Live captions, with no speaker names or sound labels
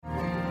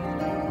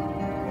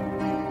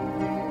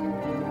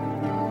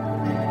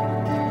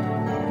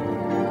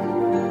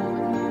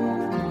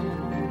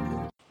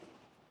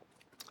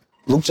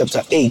Luke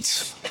chapter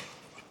 8.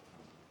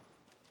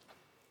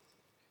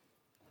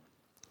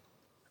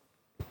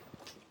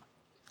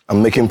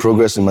 I'm making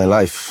progress in my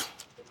life.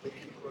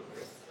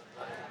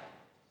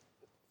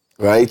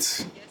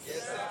 Right?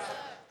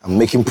 I'm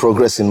making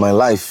progress in my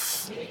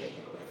life.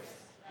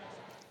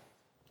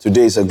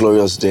 Today is a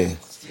glorious day.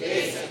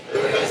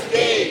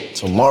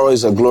 Tomorrow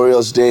is a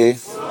glorious day.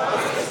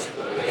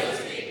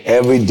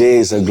 Every day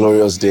is a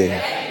glorious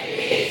day.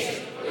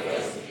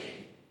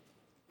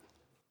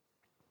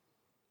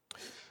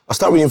 I'll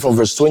start reading from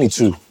verse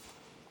 22.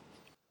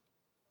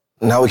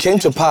 Now it came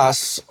to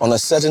pass on a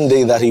certain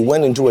day that he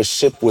went into a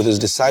ship with his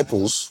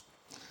disciples,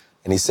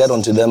 and he said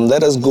unto them,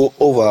 let us go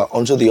over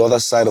unto the other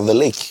side of the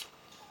lake.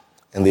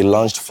 And they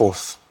launched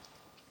forth.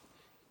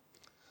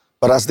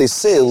 But as they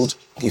sailed,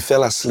 he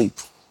fell asleep.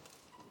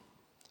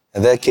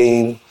 And there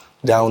came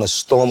down a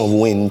storm of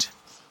wind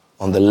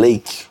on the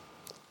lake,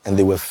 and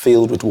they were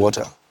filled with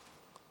water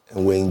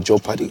and were in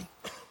jeopardy.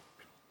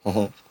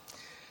 And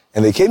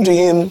they came to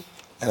him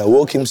and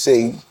awoke him,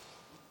 saying,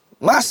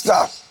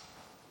 Master,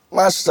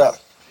 Master,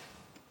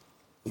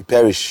 we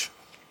perish.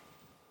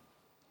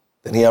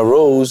 Then he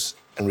arose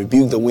and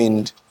rebuked the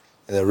wind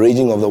and the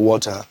raging of the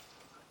water,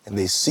 and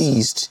they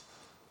ceased,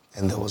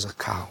 and there was a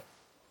calm.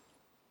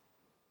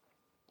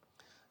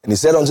 And he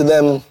said unto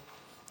them,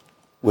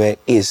 where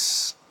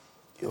is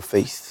your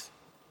faith?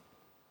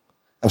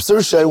 I'm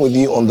still sharing with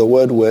you on the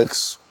word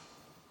works,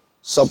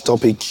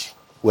 subtopic,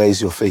 where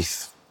is your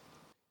faith?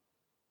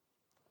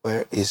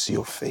 Where is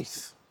your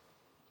faith?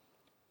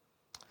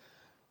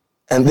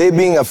 And they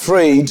being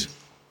afraid,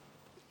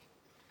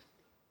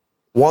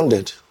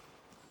 wondered,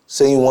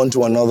 saying one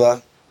to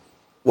another,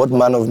 what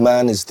manner of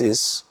man is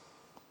this?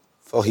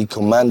 For he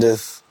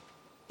commandeth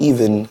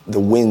even the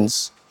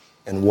winds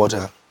and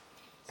water,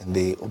 and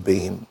they obey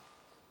him.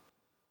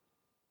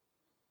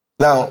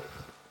 Now,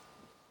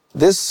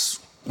 this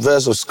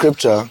verse of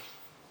scripture,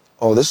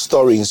 or this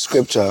story in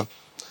scripture,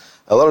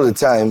 a lot of the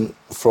time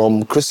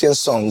from Christian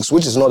songs,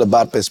 which is not a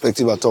bad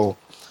perspective at all.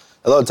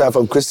 A lot of the time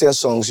from Christian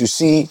songs, you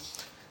see,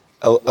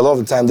 a lot of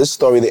the time this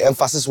story, the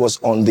emphasis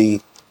was on the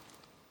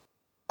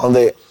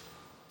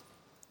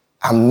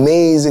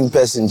amazing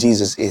person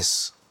Jesus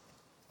is,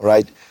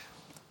 right?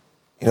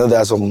 You know, there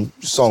are some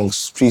songs,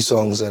 street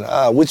songs, and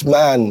what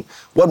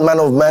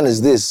manner of man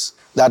is this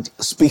that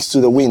speaks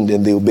to the wind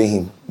and they obey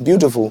him?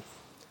 Beautiful.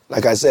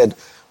 Like I said,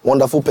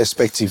 wonderful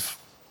perspective.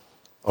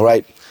 All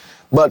right.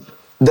 But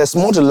there's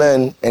more to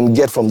learn and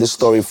get from this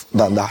story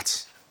than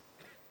that.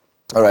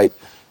 All right.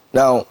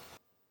 Now,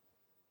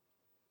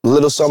 a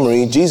little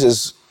summary.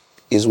 Jesus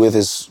is with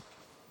his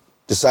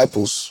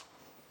disciples.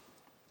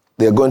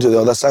 They are going to the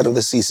other side of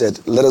the sea. He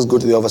said, let us go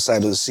to the other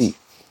side of the sea.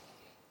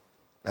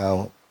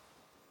 Now,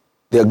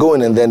 they are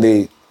going, and then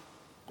they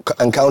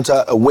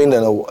encounter a wind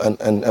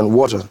and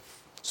water.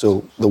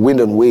 So the wind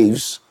and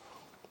waves,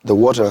 the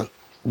water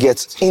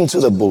gets into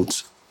the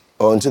boat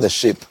or into the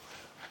ship,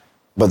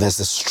 but there's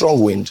a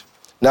strong wind.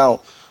 Now,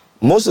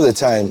 most of the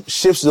time,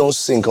 ships don't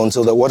sink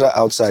until the water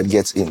outside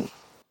gets in.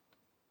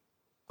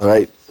 All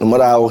right? No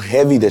matter how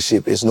heavy the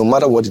ship is, no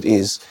matter what it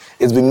is,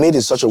 it's been made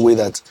in such a way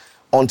that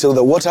until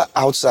the water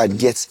outside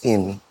gets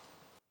in,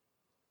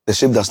 the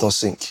ship does not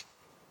sink.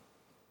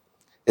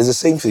 It's the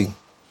same thing.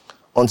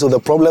 Until the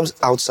problems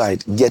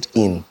outside get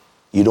in,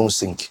 you don't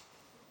sink.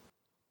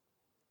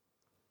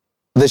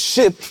 The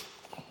ship,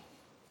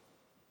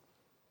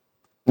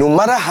 no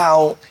matter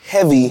how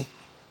heavy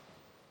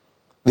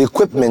the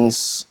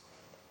equipments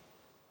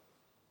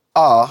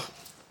are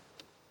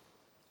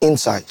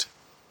inside.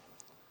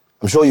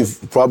 I'm sure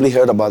you've probably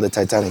heard about the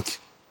Titanic.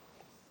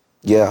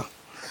 Yeah.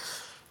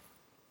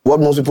 What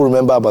most people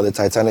remember about the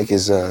Titanic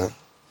is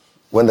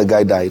when the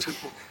guy died.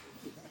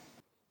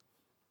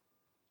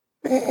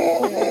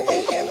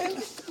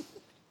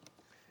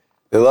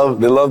 They love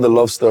the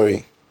love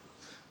story.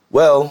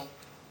 Well,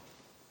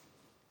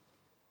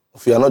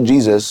 if you are not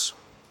Jesus,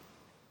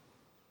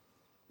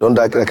 don't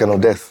die that kind of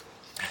death.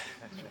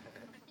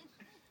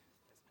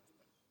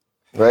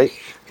 Right?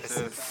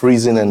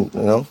 Freezing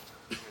and,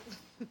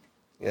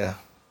 Yeah.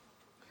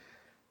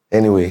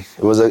 Anyway,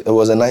 it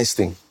was a nice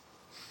thing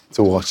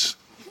to watch.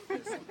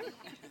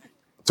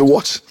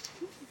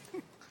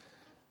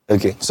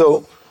 Okay,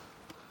 so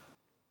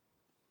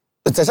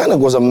the Titanic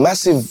was a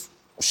massive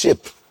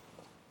ship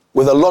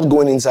with a lot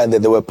going inside there.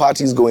 There were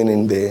parties going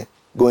on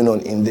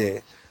in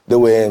there. There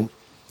were,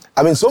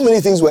 so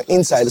many things were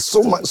inside.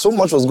 So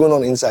much was going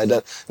on inside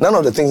that none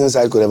of the things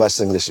inside could ever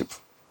sink the ship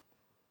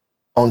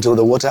until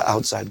the water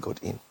outside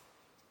got in.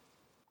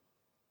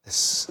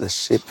 The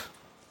ship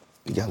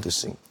began to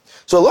sink.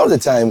 So a lot of the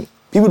time,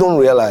 people don't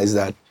realize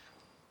that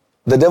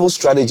the devil's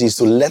strategy is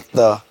to let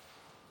the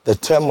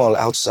turmoil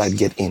outside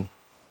get in.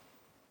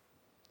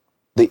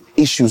 The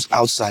issues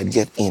outside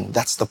get in.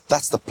 That's the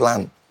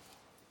plan.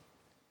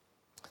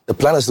 The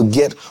plan is to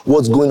get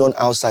what's going on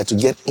outside to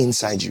get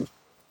inside you.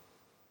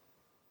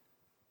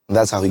 And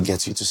that's how he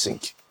gets you to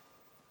sink.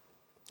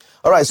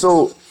 All right,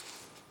 so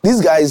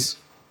these guys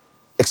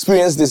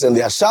experience this and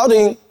they are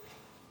shouting.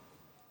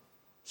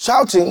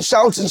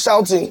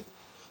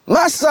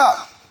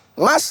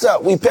 Master,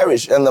 we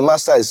perish. And the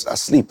master is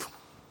asleep.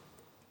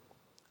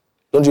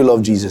 Don't you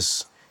love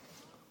Jesus?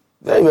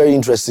 Very, very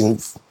interesting.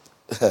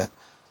 And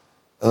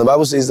the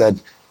Bible says that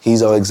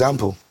he's our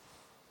example.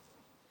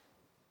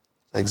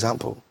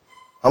 Example.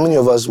 How many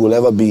of us will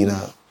ever be in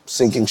a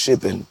sinking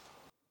ship and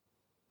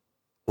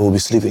we'll be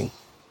sleeping?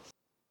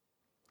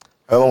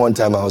 I remember one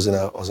time I was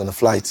on a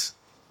flight.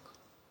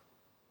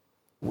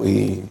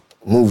 We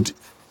moved,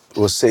 it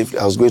was safe.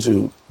 I was going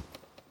to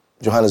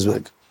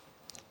Johannesburg.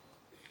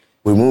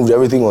 We moved,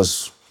 everything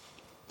was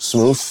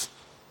smooth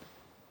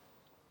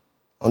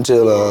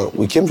until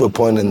we came to a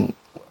point and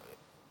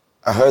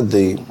I heard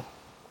I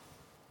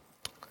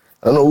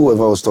don't know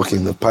whoever was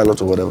talking, the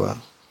pilot or whatever.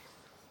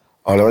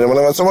 What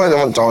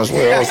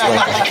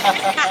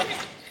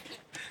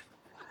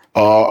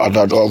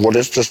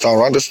is this time?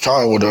 Around this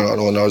time with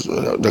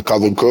the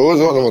cabin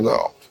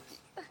crew,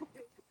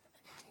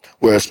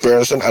 we're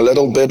experiencing a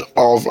little bit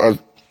of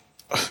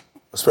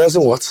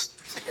experiencing what?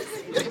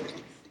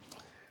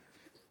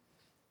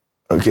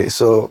 Okay,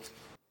 so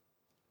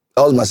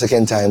that was my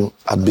second time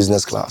at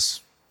business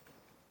class.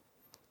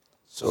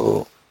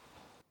 So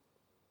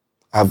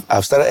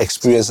I've started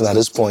experiencing at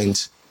this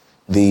point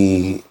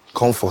the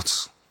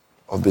comforts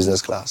of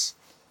business class.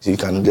 So you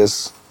can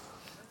just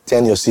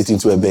turn your seat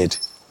into a bed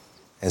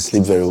and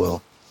sleep very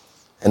well.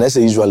 And let's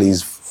say usually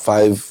is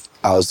 5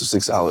 hours to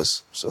 6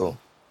 hours. So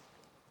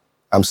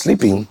I'm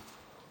sleeping,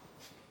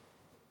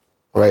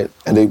 right?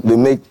 And they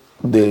make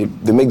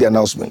the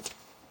announcement.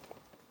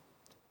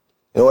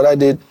 You know what I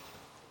did?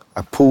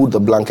 I pulled the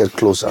blanket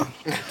closer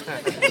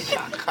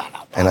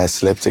and I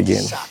slept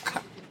again.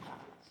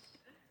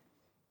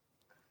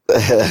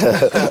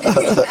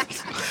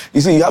 You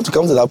see, you have to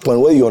come to that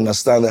point where you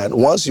understand that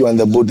once you're in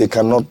the boat, they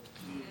cannot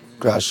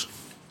crash.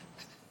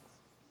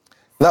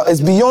 Now,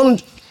 it's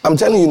beyond, I'm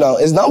telling you now,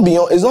 it's not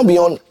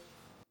beyond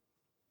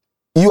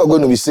you are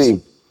going to be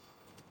saved.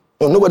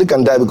 No, nobody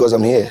can die because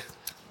I'm here.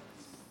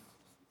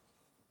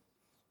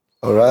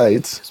 All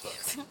right.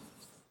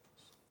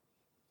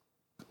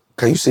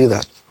 Can you say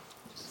that?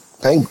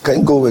 Can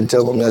you go and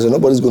tell me? I said,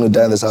 nobody's going to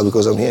die in this house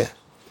because I'm here.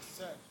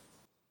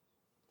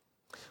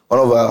 One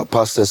of our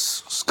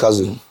pastor's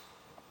cousin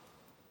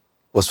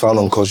was found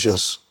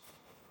unconscious.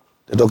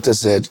 The doctor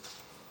said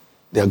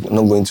they are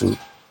not going to,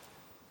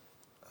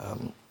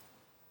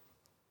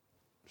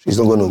 she's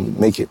not going to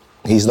make it.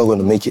 He's not going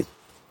to make it.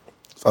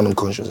 Found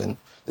unconscious. And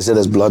they said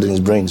there's blood in his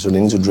brain, so they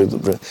need to drain the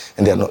brain.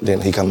 And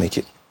then he can't make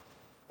it.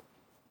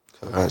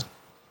 All right.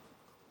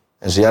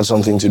 And she had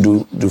something to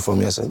do for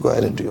me. I said, go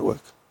ahead and do your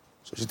work.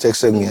 So she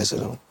texted me. I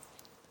said, oh,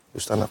 you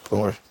stand up,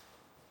 don't worry.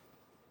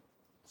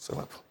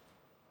 Stand up.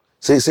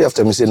 Say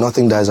after me, say,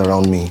 nothing dies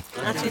around me.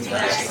 Nothing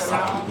dies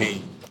around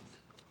me.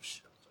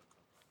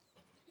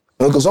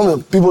 Because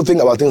some people think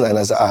about things like that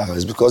and say,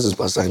 it's because it's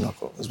Pastor Enoch.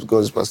 It's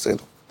because it's Pastor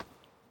Enoch.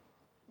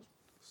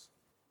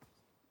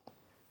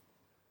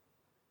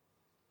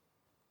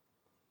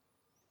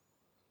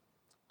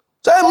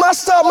 Say,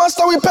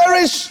 Master, we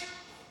perish.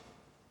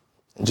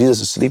 And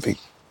Jesus is sleeping.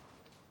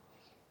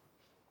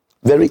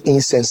 Very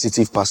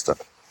insensitive pastor.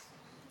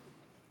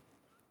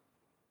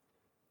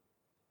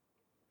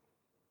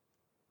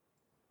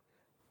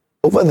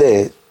 Over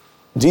there,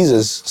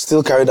 Jesus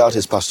still carried out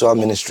his pastoral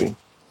ministry.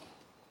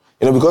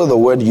 You know, because of the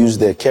word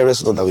used there,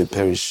 carest not that we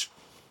perish.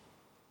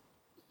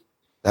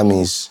 That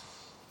means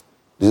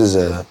he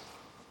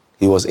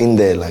was in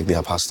there like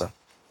their pastor.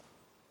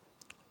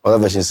 Other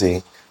versions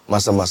say,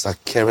 Master,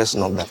 carest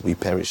not that we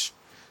perish.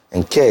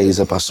 And care is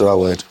a pastoral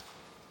word.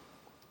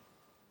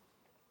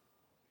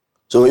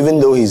 So even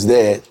though he's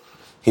there,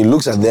 he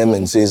looks at them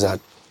and says that,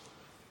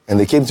 and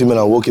they came to him and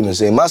awoke him and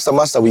say,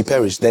 Master, we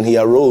perish. Then he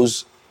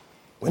arose.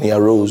 When he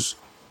arose,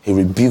 he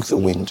rebuked the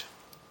wind.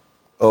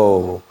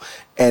 Oh,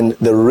 and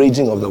the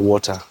raging of the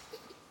water.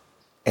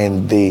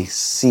 And they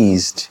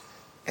ceased,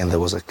 and there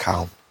was a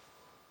calm.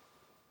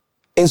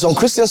 In some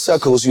Christian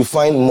circles, you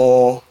find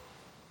more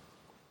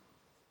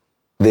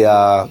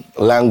their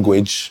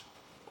language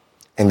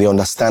and the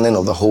understanding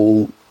of the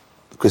whole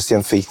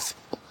Christian faith.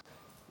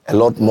 A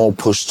lot more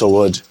push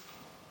toward,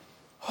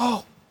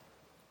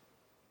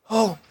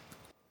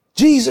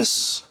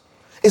 Jesus.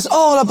 It's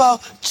all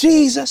about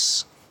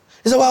Jesus.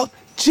 It's about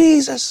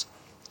Jesus.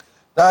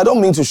 Now, I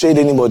don't mean to shade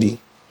anybody,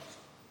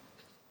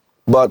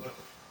 but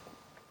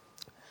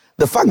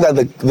the fact that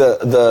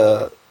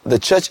the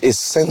church is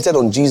centered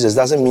on Jesus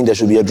doesn't mean there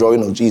should be a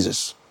drawing of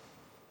Jesus.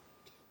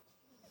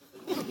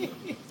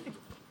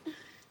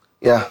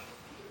 Yeah.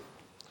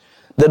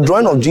 The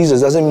drawing of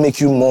Jesus doesn't make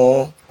you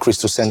more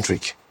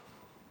Christocentric.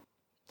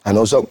 And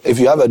also, if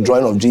you have a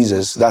drawing of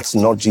Jesus, that's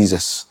not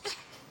Jesus.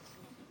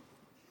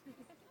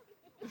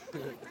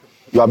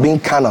 You are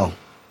being carnal.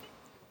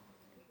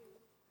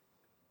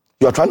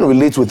 You are trying to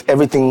relate with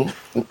everything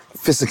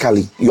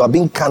physically. You are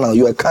being carnal.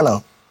 You are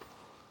carnal.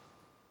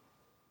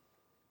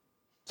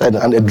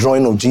 And a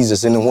drawing of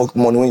Jesus in the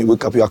morning when you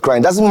wake up, you are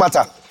crying. Doesn't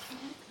matter.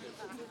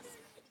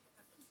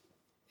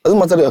 Doesn't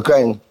matter that you're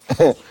crying.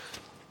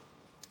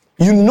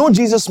 You know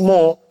Jesus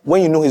more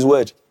when you know his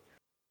word.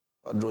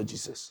 I draw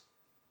Jesus.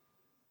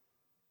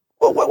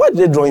 Where did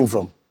they draw him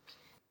from?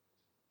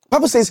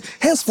 Bible says,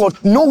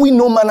 henceforth, know we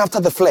no man after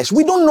the flesh.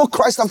 We don't know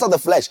Christ after the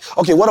flesh.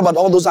 Okay, what about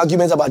all those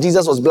arguments about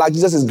Jesus was black,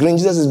 Jesus is green,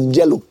 Jesus is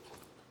yellow?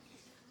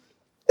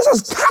 These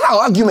are carnal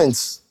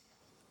arguments.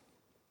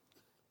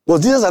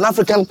 Was Jesus an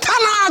African?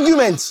 Carnal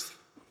arguments.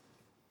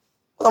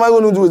 What am I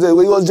going to do with it? He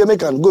was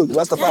Jamaican. Good,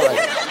 Rastafari.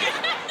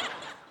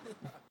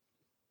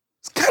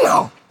 It's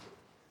carnal.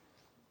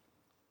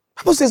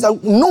 Bible says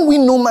that know we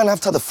no man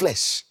after the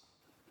flesh.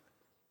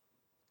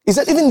 He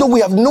said, even though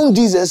we have known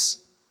Jesus,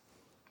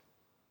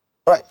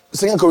 all right,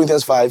 2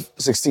 Corinthians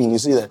 5:16, you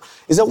see that?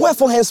 He said,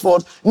 wherefore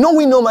henceforth, know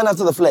we no man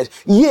after the flesh.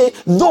 Yea,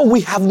 though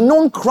we have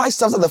known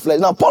Christ after the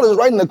flesh. Now, Paul is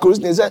writing the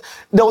Corinthians, he said,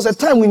 there was a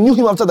time we knew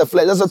him after the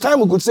flesh. There's a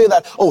time we could say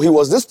that, oh, he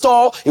was this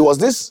tall, he was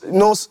this,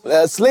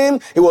 slim,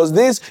 he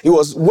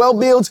was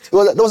well-built.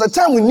 There was a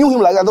time we knew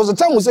him like that. There was a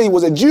time we say he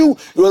was a Jew.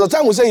 There was a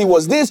time we say he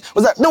was this.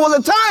 There was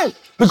a time,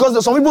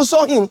 because some people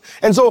saw him.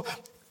 And so,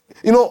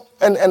 and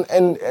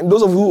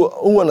those of you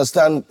who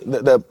understand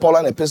the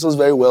Pauline epistles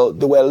very well,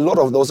 there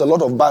was a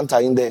lot of banter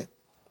in there.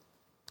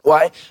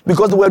 Why?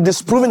 Because they were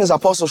disproving his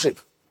apostleship.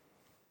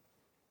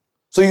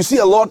 So you see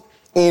a lot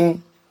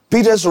in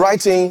Peter's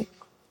writing,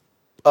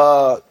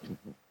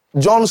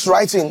 John's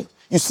writing.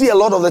 You see a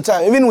lot of the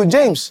time, even with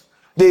James,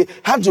 they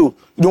had to,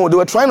 they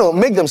were trying to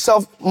make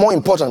themselves more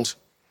important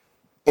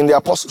in their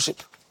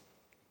apostleship.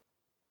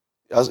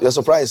 You're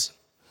surprised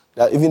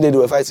that even they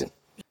were fighting.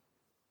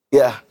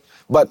 Yeah.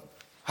 But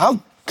how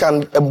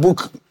can a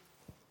book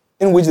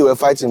in which they were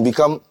fighting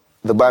become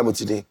the Bible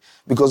today?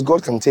 Because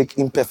God can take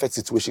imperfect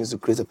situations to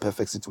create a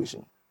perfect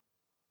situation.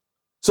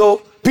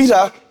 So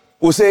Peter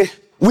will say,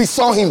 we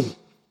saw him.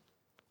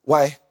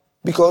 Why?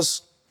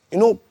 Because,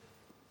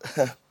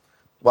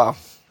 wow,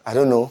 I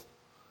don't know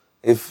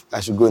if I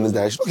should go in this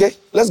direction. Okay,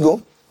 let's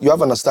go. You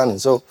have understanding.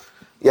 So,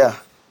 yeah.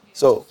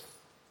 So,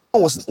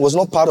 was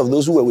not part of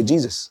those who were with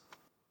Jesus.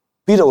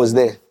 Peter was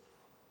there.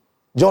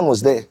 John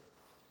was there.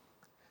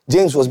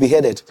 James was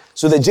beheaded.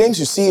 So the James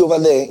you see over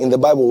there in the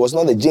Bible was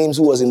not the James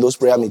who was in those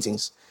prayer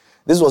meetings.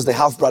 This was the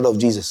half-brother of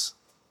Jesus,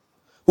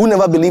 who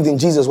never believed in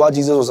Jesus while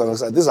Jesus was on the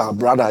side. This is our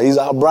brother. He's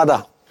our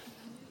brother.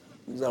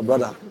 He's our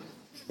brother.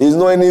 He's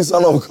not any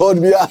son of God.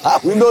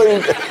 We know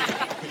him.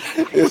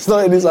 He's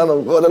not any son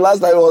of God. The last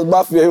time he was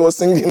back here, he was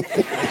singing.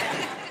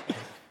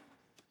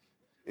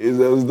 He's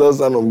the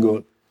son of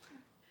God.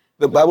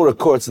 The Bible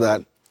records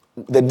that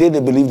the day they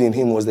believed in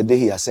him was the day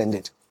he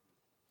ascended.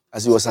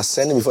 As he was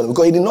ascending before them,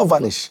 because he did not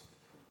vanish.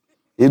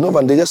 He did not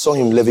vanish. They just saw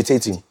him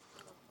levitating.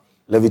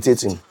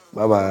 Levitating.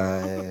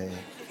 Bye-bye.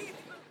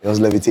 He was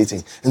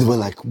levitating. And they were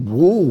like,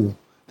 whoa.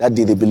 That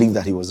day they believed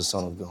that he was the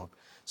Son of God.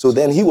 So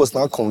then he was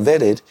now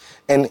converted,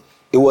 and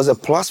it was a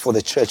plus for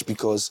the church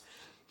because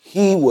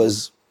he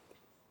was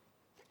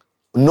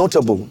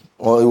notable,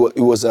 or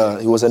he was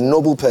a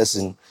noble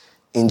person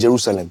in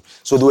Jerusalem.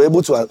 So they were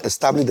able to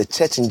establish the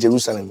church in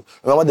Jerusalem.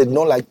 Remember, they did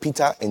not like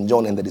Peter and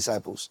John and the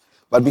disciples.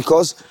 But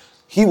because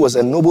he was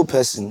a noble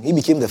person, he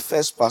became the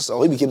first pastor,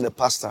 or he became the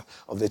pastor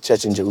of the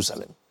church in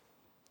Jerusalem.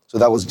 So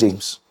that was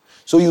James.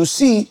 So you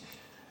see,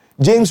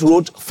 James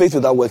wrote, faith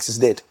without works is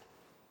dead.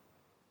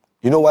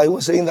 You know why he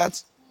was saying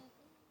that?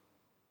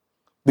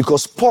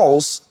 Because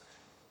Paul's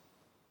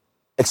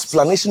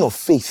explanation of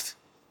faith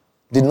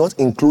did not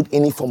include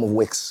any form of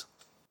works.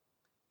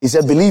 He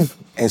said, believe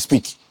and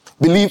speak.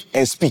 Believe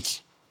and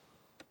speak.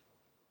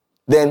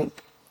 Then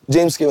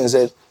James came and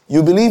said,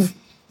 you believe,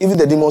 even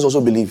the demons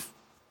also believe.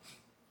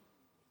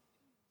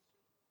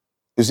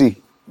 You see,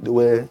 they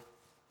were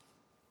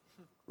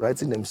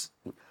writing them,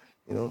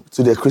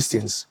 to the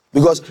Christians.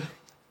 Because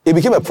it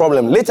became a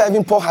problem. Later,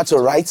 even Paul had to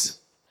write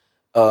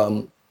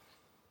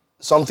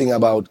something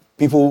about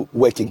people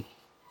working.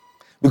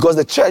 Because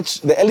the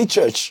church, the early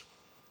church,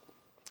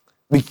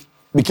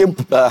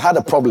 had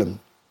a problem,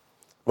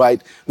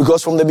 right?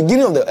 Because from the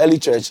beginning of the early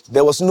church,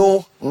 there was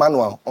no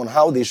manual on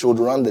how they should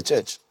run the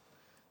church,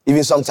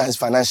 even sometimes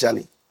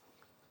financially.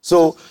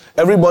 So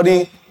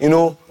everybody,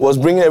 was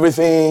bringing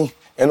everything,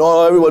 and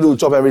everybody would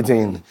chop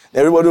everything.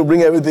 Everybody would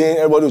bring everything,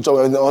 everybody would chop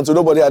everything, until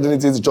nobody had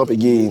anything to chop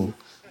again.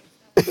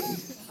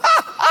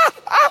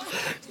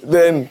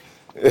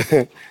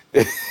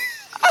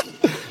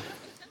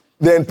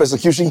 Then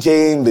persecution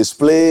came, they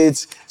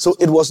split. So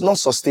it was not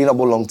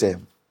sustainable long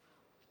term.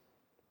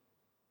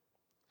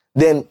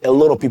 Then a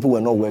lot of people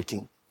were not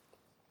working.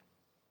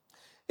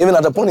 Even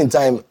at a point in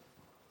time,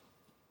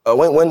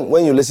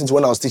 when you listen to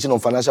when I was teaching on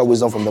financial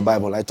wisdom from the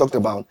Bible, I talked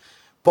about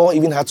Paul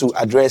even had to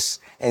address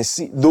and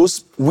see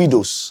those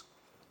widows.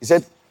 He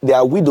said there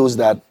are widows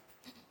that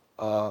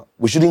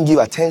we shouldn't give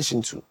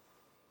attention to.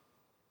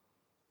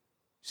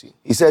 See,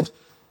 he said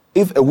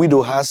if a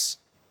widow has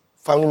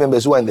family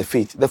members who are in the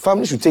faith, the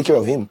family should take care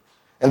of him.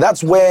 And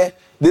that's where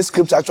this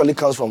scripture actually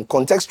comes from.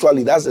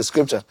 Contextually, that's the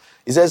scripture.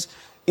 It says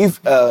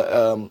if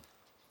a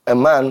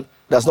man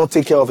does not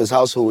take care of his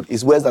household,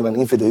 he's worse than an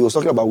infidel. He was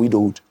talking about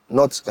widowhood,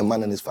 not a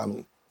man and his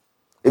family.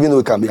 Even though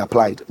it can be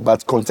applied,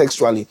 but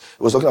contextually, it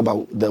was talking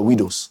about the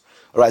widows.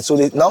 All right, so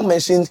they now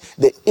mentioned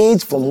the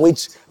age from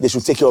which they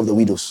should take care of the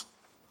widows.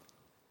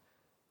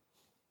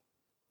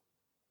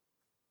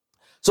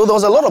 So there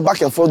was a lot of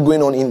back and forth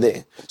going on in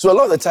there. So a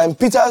lot of the time,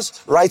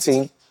 Peter's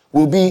writing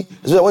will be,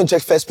 especially when you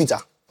check First Peter,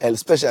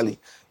 especially,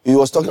 he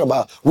was talking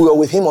about, we were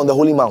with him on the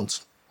Holy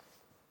Mount.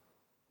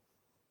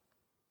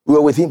 We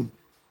were with him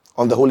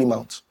on the Holy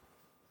Mount.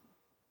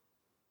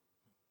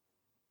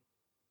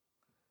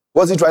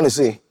 What's he trying to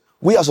say?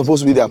 We are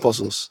supposed to be the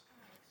apostles.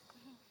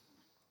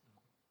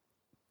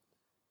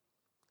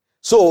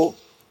 So,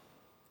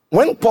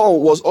 when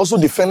Paul was also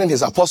defending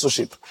his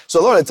apostleship, so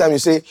a lot of the time you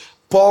say,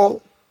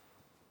 Paul,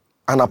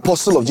 an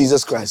apostle of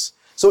Jesus Christ.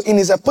 So in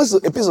his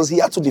epistles, he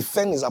had to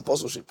defend his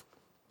apostleship.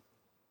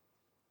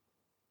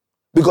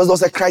 Because there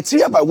was a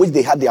criteria by which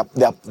they had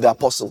the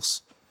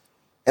apostles.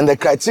 And the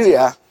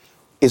criteria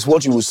is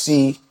what you will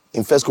see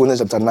in 1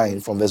 Corinthians chapter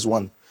 9 from verse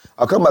 1.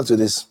 I'll come back to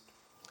this.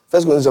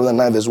 1 Corinthians chapter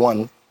 9 verse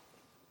 1.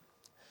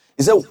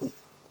 He said, 1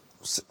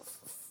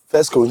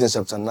 Corinthians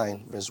chapter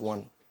 9 verse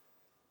 1.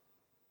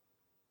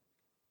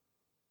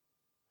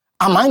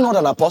 Am I not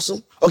an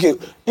apostle? Okay,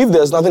 if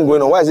there's nothing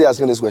going on, why is he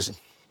asking this question?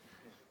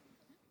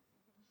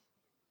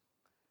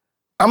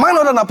 Am I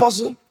not an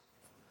apostle?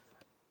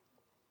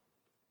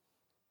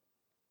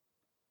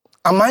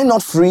 Am I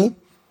not free?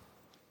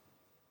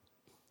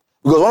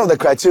 Because one of the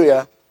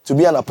criteria to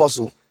be an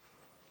apostle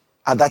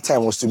at that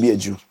time was to be a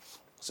Jew.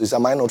 So it's,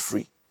 am I not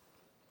free?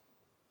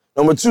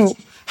 Number two,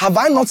 have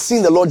I not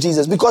seen the Lord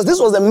Jesus? Because this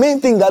was the main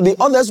thing that the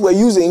others were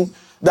using,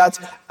 that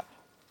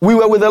we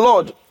were with the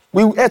Lord.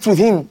 We ate with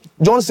him.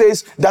 John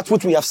says, that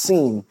which we have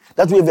seen,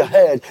 that we have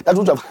heard, that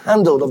which we have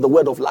handled of the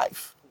word of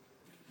life.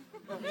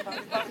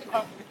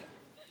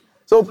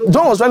 So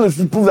John was trying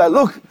to prove that,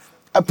 look,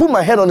 I put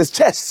my head on his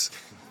chest.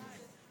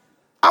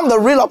 I'm the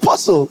real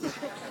apostle.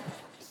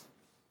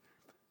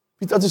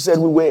 Peter too said,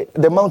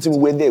 the mountain, we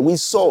were there. We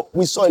saw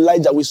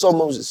Elijah, we saw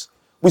Moses.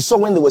 We saw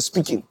when they were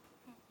speaking.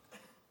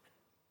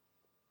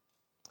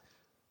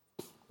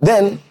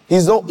 Then,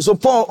 so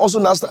Paul also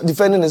now started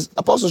defending his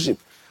apostleship.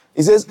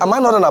 He says, am I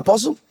not an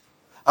apostle?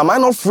 Am I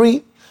not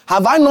free?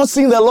 Have I not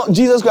seen the Lord,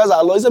 Jesus Christ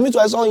our Lord? He said, me too,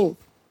 I saw him.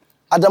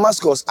 At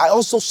Damascus, I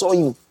also saw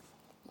him.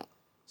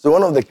 So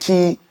one of the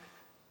key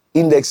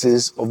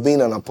indexes of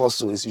being an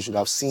apostle is you should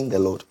have seen the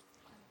Lord.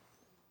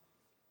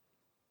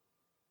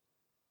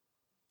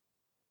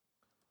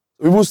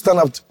 People stand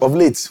up of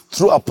late,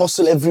 through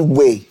apostle every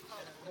way.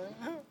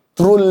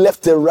 Through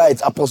left and right,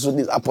 apostle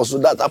this, apostle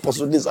that,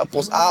 apostle this,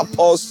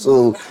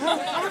 apostle.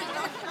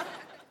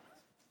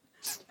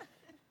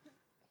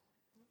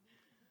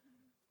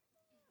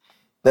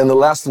 Then the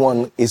last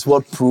one is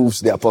what proves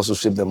the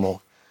apostleship the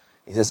more.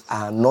 It says,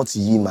 are not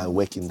ye my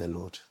work in the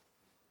Lord? It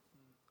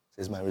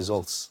says, my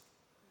results.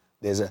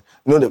 There's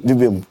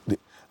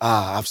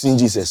I've seen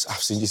Jesus. I've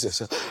seen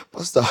Jesus.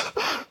 Pastor,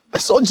 I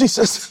saw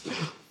Jesus.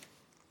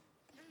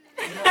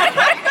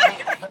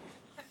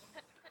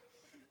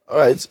 All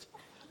right.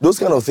 Those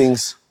kind of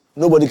things,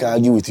 nobody can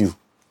argue with you.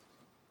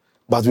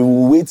 But we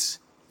will wait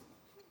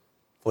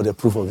for the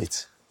proof of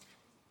it.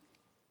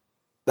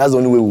 That's the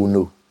only way we will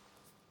know.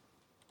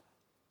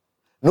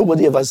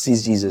 Nobody ever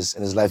sees Jesus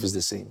and his life is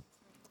the same.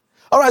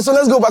 All right, so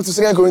let's go back to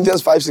 2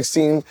 Corinthians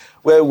 5:16,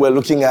 where we're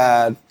looking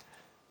at,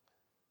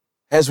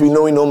 hence we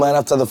know in no man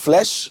after the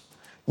flesh.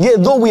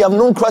 Yet though we have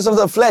known Christ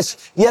after the flesh,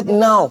 yet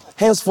now,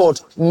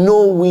 henceforth,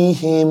 know we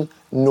him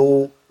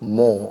no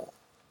more.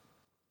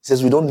 He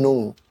says we don't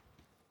know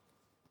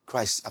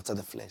Christ after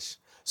the flesh.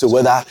 So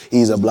whether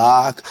he's a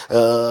black,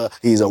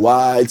 he's a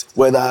white,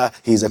 whether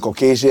he's a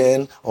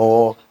Caucasian,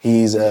 or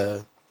he's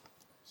a,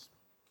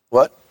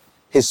 what?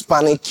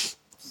 Hispanic,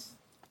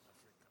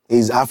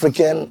 he's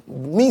African,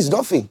 means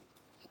nothing.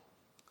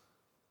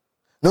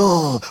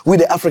 No, we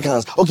the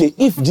Africans. Okay,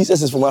 if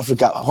Jesus is from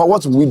Africa,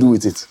 what will we do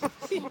with it?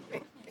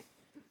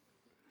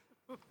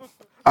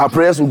 Our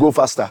prayers will go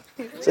faster.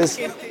 Says,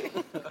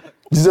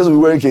 Jesus will be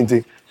wearing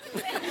kente.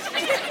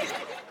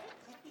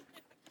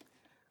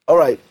 All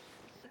right,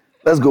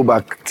 let's go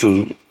back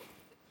to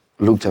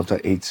Luke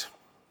chapter 8.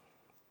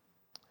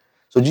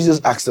 So Jesus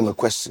asked them a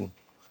question.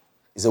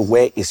 He said,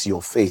 where is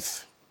your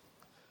faith?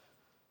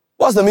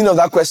 What's the meaning of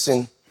that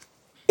question?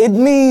 It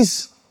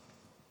means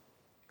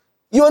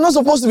you are not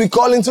supposed to be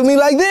calling to me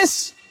like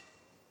this.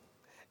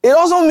 It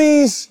also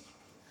means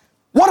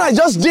what I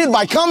just did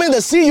by calming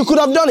the sea, you could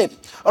have done it.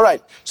 All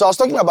right, so I was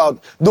talking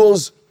about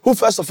those who,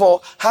 first of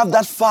all, have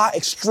that far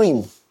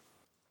extreme.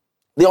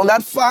 They're on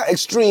that far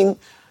extreme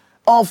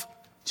of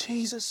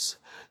Jesus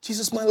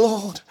my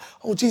Lord.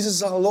 Oh,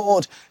 Jesus our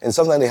Lord. And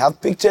sometimes they have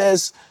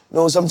pictures.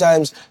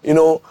 Sometimes,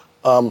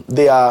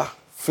 they are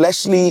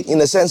fleshly in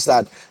the sense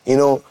that,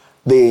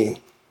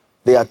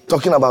 they are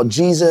talking about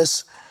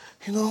Jesus.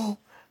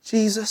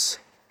 Jesus.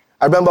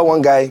 I remember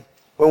one guy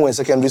when we were in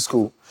secondary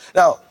school.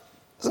 Now,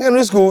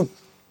 secondary school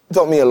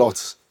taught me a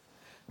lot.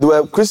 There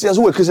were Christians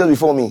who were Christians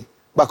before me,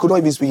 but could not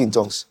even speak in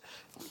tongues.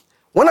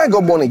 When I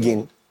got born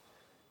again,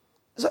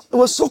 it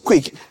was so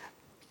quick.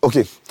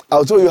 Okay,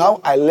 I'll tell you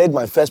how I led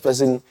my first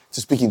person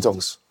to speak in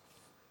tongues.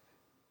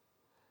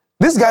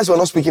 These guys were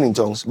not speaking in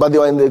tongues, but they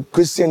were in the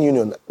Christian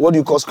Union. What do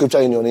you call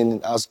Scripture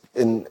Union?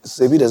 In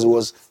St. Peter's, it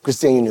was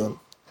Christian Union.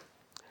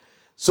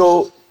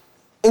 So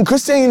In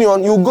Christian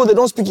Union, you go, they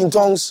don't speak in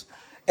tongues,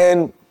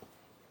 and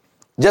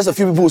just a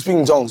few people who speak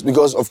in tongues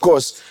because, of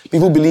course,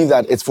 people believe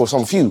that it's for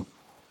some few.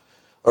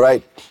 All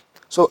right?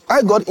 So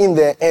I got in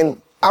there,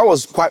 and I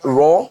was quite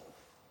raw,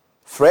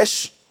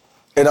 fresh,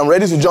 and I'm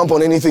ready to jump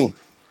on anything.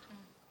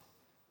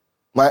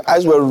 My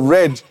eyes were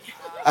red.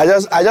 I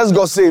just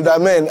got saved.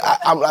 I'm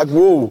like,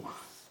 whoa,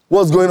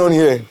 what's going on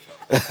here?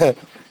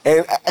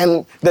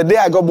 and the day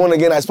I got born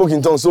again, I spoke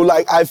in tongues. So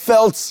like I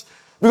felt,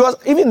 because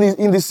even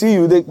in the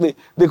CU,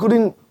 they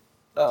couldn't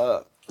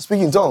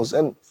speak in tongues.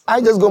 And I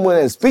just got born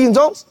and speak in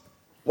tongues.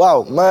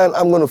 Wow, man,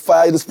 I'm going to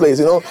fire this place,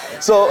 you know?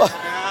 So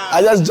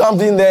I just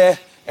jumped in there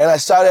and I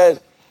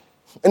started,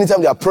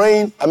 anytime they are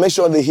praying, I make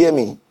sure they hear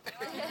me.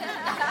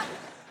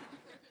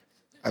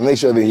 I make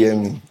sure they hear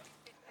me.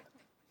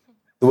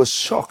 They were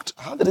shocked.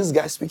 How did this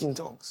guy speak in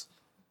tongues?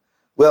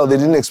 Well, they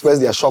didn't express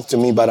their shock to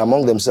me, but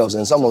among themselves,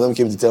 and some of them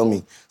came to tell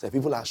me that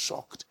people are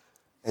shocked.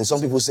 And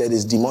some people said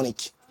it's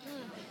demonic.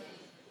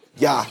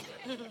 Yeah.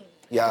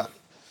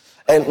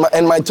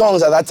 And my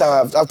tongues at that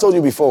time, I've told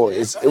you before,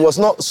 it was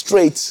not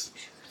straight.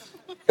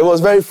 It was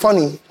very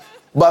funny,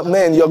 but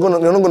man, you're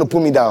not gonna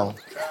put me down.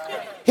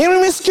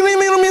 Hearing me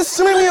screaming.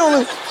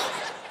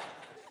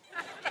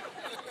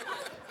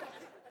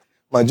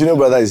 My junior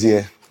brother is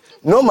here.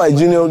 No, my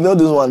junior, no,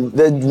 this one.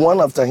 The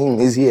one after him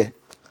is here.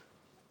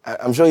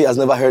 I'm sure he has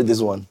never heard this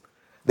one.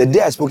 The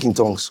day I spoke in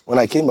tongues, when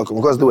I came back,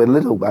 because they were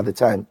little at the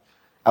time,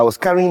 I was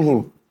carrying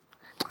him.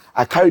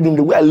 I carried him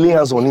the way I lay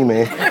hands on him,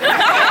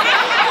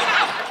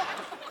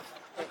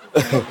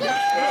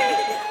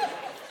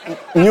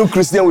 New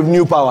Christian with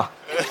new power.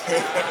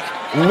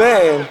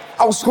 Man,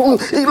 I was so...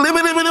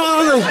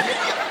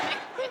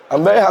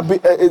 I'm very happy.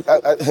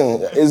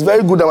 It's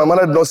very good that my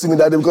mother did not see me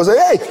that day because,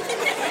 hey!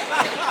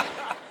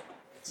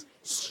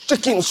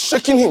 Shaking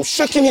him.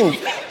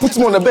 Put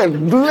him on the bed,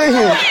 lay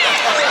him.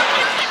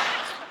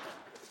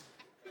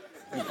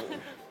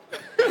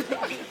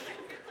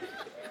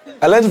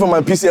 I learned from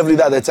my PCF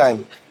leader at the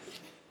time.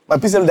 My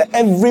PCF leader,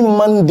 every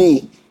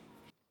Monday,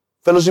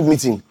 fellowship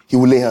meeting, he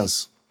will lay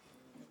hands.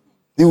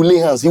 He will lay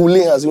hands.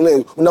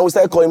 Now we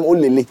started calling him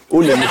Olele.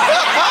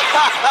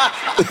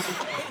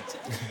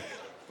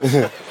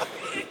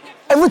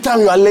 Every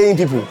time you are laying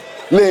people,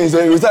 we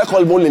start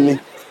calling him Olele.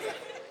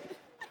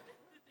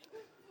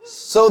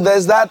 So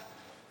there's that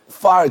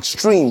far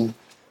extreme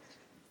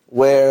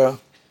where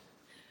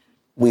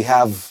we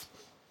have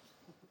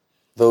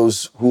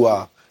those who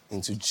are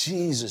into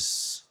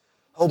Jesus.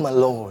 Oh, my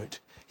Lord.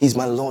 He's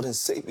my Lord and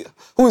Savior.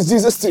 Who is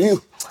Jesus to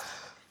you?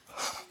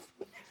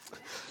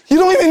 You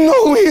don't even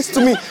know who he is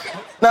to me.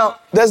 Now,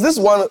 there's this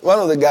one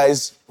of the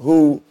guys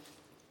who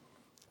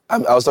I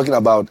was talking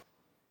about.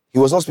 He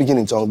was not speaking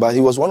in tongues, but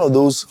he was one of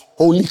those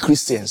holy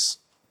Christians.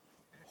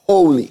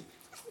 Holy.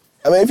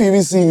 I mean, if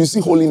you see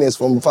holiness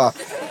from far,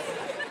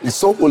 it's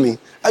so holy.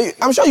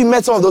 I'm sure you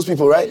met some of those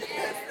people, right?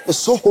 They're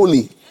so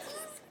holy.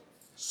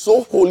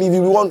 So holy.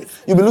 You'll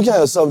be looking at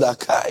yourself that,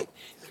 Kai,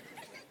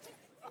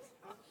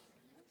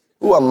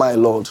 who am I,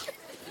 Lord?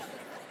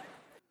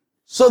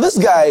 So this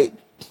guy,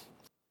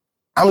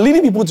 I'm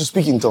leading people to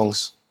speak in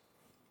tongues.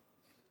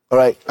 All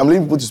right? I'm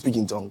leading people to speak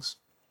in tongues.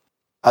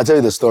 I'll tell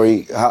you the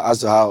story as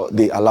to how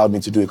they allowed me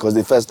to do it, because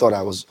they first thought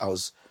I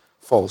was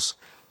false.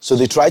 So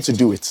they tried to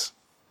do it.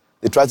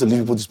 They tried to lead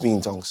people to speak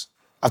in tongues.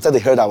 After they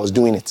heard I was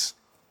doing it,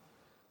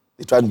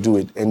 they tried to do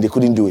it, and they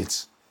couldn't do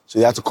it. So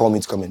they had to call me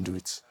to come and do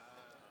it.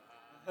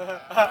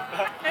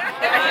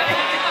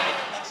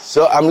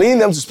 So I'm leading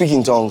them to speak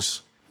in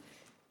tongues.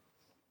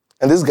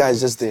 And this guy is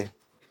just there.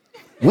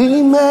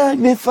 We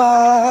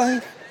magnify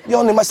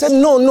your name. I said,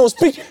 no,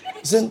 speak. He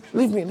said,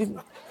 leave me.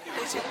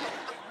 Said,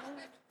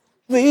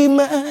 we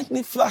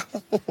magnify.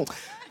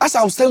 As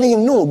I was telling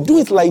him, no, do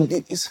it like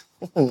this.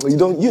 You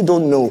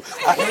don't know.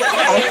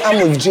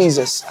 I'm with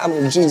Jesus. I'm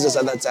with Jesus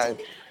at that time.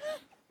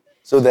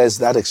 So there's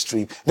that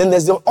extreme. Then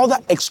there's the other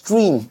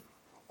extreme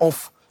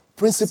of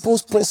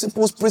principles.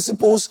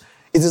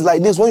 It is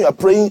like this. When you are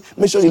praying,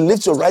 make sure you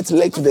lift your right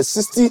leg to the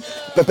 60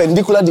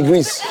 perpendicular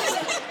degrees.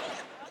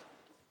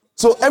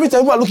 So every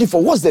time people are looking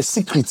for what's the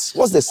secret?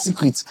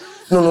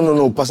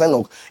 No, Pastor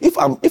Enoch.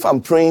 If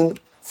I'm praying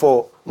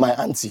for my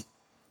auntie,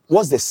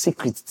 what's the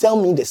secret?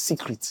 Tell me the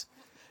secret.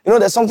 You know,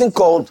 there's something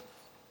called,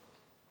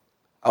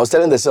 I was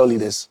telling the cell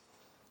leaders,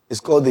 it's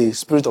called the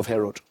spirit of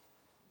Herod. Do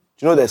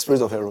you know the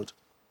spirit of Herod?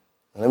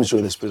 Let me show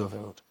you the spirit of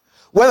Herod.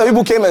 When the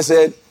people came and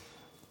said,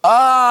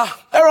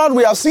 Herod,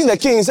 we have seen the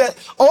king. He said,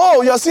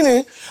 oh, you have seen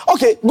him?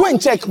 Okay, go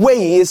and check where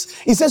he is.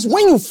 He says,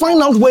 when you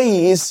find out where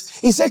he is,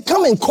 he said,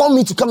 come and call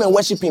me to come and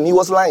worship him. He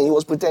was lying. He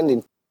was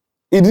pretending.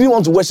 He didn't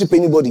want to worship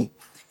anybody.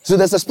 So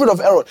there's a spirit of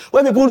Herod.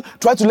 When people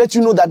try to let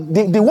you know that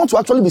they want to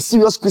actually be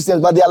serious Christians,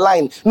 but they are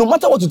lying. No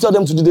matter what you tell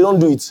them to do, they don't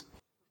do it.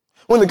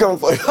 When they come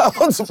for you, I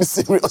want to be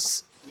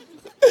serious.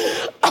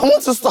 I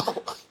want to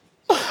stop.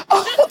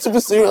 I want to be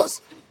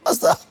serious. What's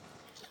that?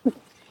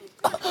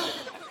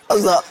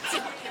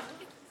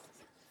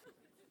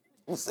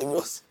 I'm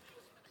serious.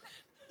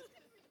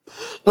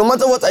 No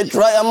matter what I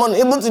try, I'm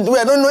unable to do it.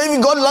 I don't know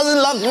if God doesn't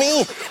love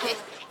me.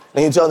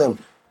 Then you tell them,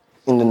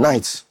 in the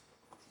night,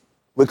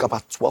 Wake up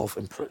at 12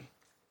 and pray.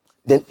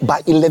 Then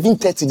by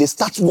 11:30, they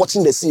start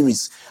watching the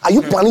series. Are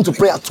you planning to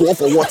pray at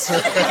 12 or what?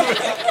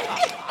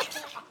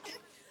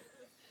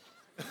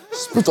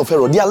 Spirit of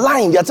Herod, they are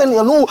lying. They are telling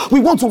you, no, we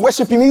want to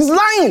worship him. He's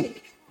lying.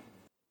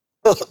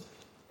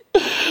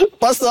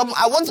 Pastor,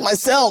 I want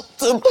myself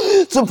to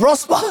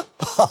prosper.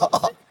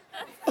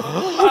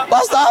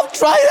 Pastor, I've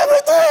tried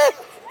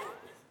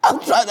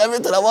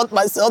everything. I want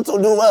myself to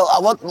do well. I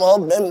want more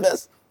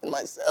members in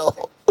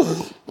myself.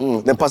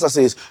 Then pastor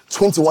says,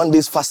 21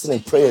 days fasting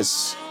and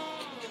prayers.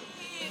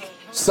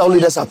 Cell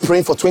leaders are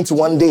praying for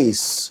 21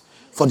 days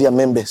for their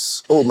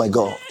members. Oh my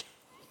God.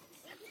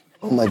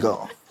 Oh my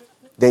God.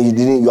 Then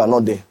you are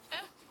not there.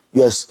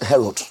 You are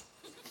Herod.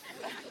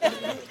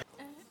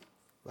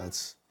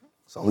 But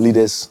some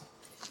leaders,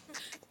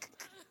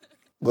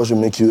 God should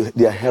make you,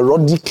 they are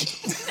Herodic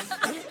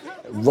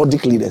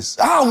leaders.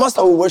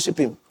 Master will worship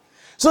him.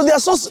 So there are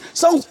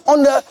some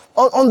on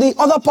the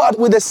other part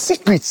with the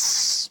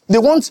secrets. They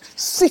want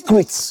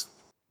secrets.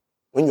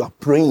 When you are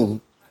praying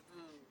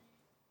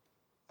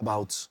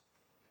about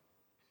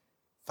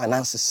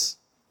finances,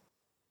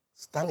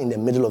 stand in the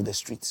middle of the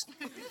street.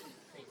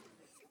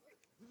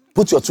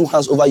 Put your 2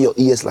 hands over your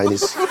ears like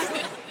this.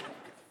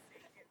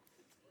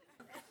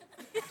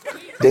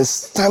 Then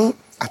stand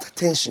at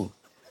attention.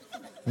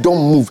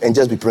 Don't move and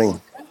just be praying.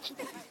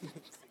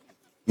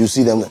 You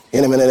see them.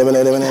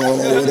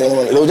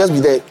 They'll just be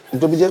there.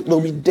 They'll be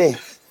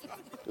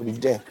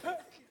there.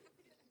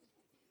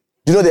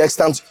 Do you know the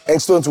extent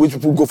to which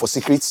people go for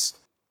secrets?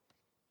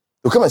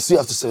 They'll come and see you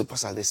after say,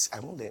 Pastor,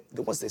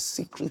 what's the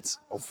secret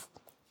of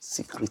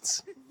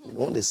secrets? They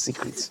want the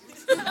secret.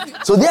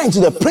 So they are into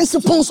the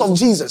principles of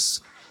Jesus.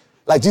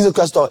 Like Jesus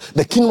Christ taught,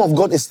 the kingdom of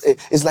God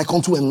is like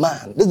unto a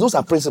man. Those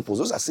are principles.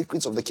 Those are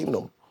secrets of the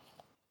kingdom.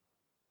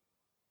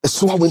 The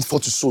sower went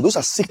forth to sow. Those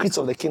are secrets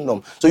of the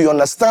kingdom. So you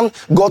understand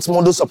God's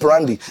modus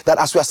operandi. That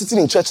as we are sitting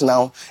in church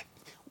now,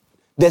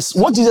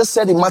 what Jesus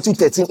said in Matthew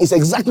 13 is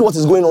exactly what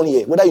is going on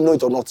here, whether you know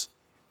it or not.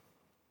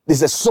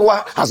 There's a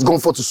sower has gone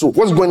forth to sow.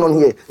 What's going on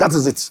here? That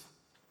is it.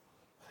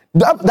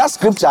 That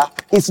scripture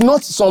is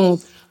not some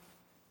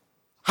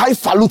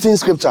highfalutin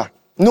scripture.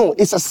 No,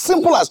 it's as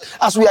simple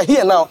as we are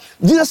here now.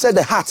 Jesus said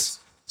the heart.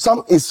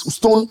 Some is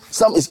stone,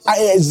 some is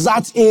iron.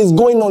 That is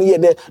going on here.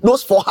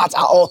 Those 4 hearts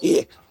are all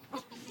here.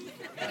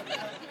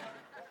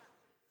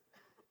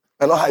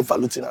 They're not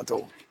highfalutin at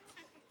all.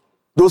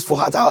 Those 4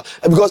 hearts are,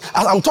 because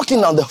as I'm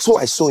talking now, the soul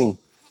is sowing.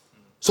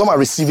 Some are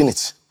receiving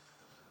it.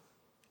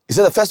 He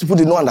said the first people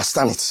did not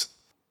understand it.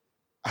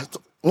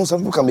 Some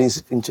people can be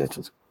in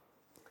churches.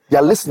 They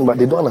are listening, but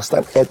they don't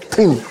understand a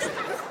thing.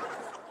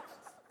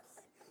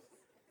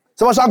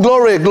 Someone shout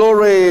glory,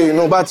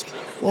 but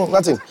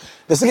nothing.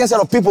 The second set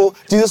of people,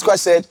 Jesus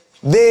Christ said,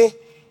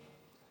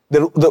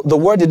 the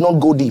word did not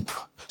go deep.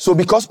 So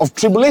because of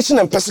tribulation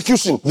and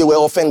persecution, they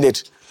were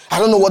offended. I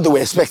don't know what they were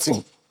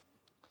expecting.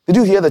 Did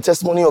you hear the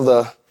testimony of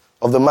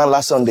the man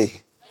last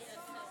Sunday?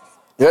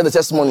 You heard the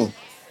testimony?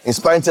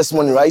 Inspiring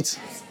testimony, right?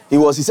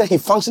 He said he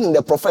functioned in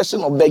the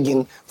profession of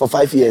begging for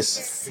 5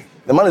 years.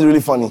 The man is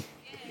really funny.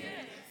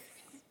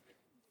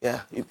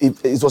 Yeah,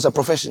 it was a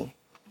profession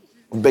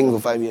of begging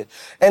for 5 years.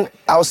 And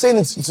I was saying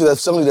it to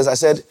some leaders, I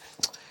said,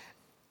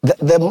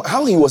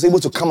 how he was able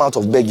to come out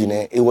of begging,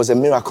 it was a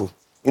miracle.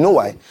 You know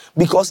why?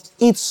 Because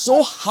it's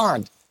so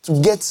hard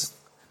to get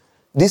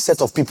this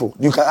set of people.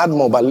 You can add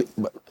more, but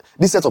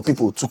this set of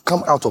people to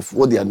come out of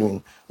what they are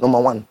doing.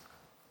 Number one,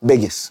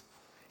 beggars.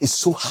 It's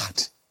so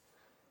hard.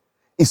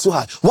 It's so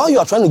hard. While you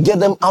are trying to get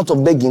them out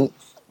of begging,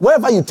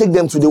 wherever you take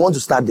them to, they want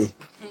to start there.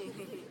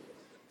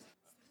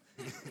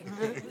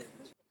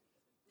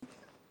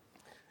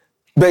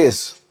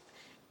 Beggars.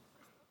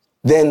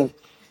 Then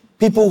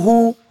people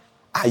who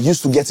are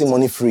used to getting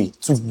money free,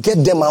 to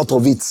get them out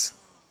of it.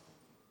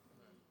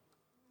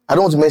 I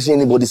don't want to mention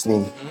anybody's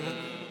name.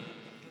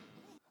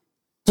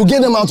 To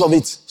get them out of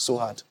it, so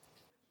hard.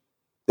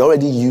 They're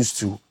already used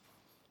to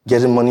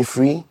getting money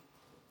free,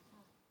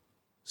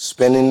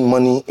 spending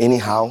money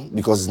anyhow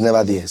because it's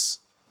never theirs.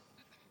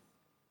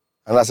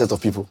 Another set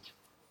of people,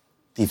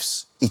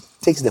 thieves. It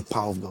takes the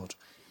power of God.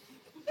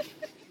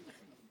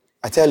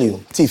 I tell you,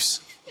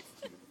 thieves.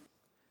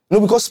 No,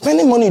 because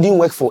spending money you didn't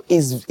work for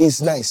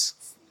is nice.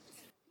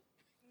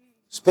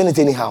 Spend it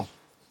anyhow.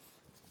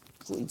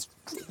 And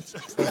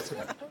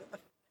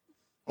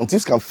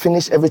thieves can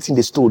finish everything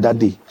they stole that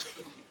day.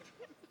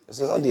 It's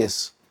not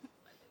theirs.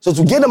 So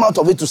to get them out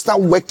of it, to start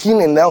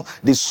working, and now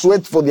they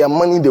sweat for their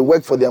money, they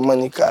work for their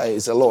money,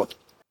 it's a lot.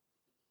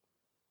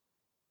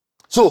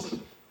 So,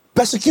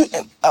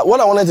 what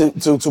I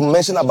wanted to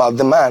mention about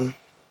the man,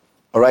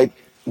 all right,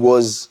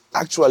 was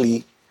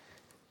actually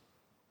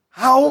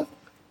how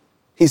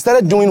he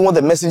started doing what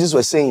the messages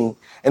were saying,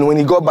 and when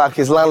he got back,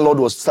 his landlord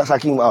was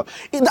talking about.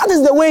 That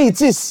is the way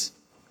it is.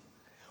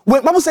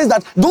 When the Bible says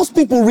that those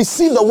people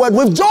receive the word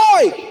with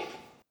joy.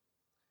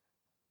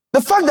 The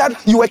fact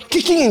that you were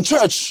kicking in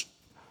church,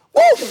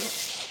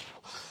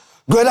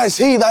 greater is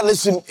he that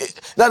is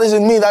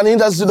in me than he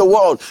that is in the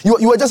world.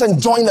 You were just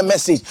enjoying the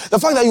message. The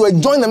fact that you were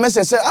enjoying the message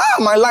and said,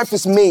 my life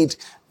is made.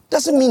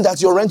 doesn't mean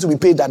that your rent will be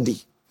paid that day.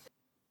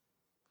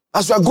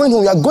 As you are going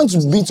home, you are going to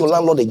meet your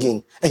landlord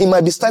again. And he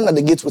might be standing at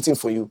the gate waiting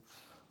for you.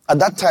 At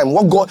that time,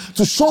 what God,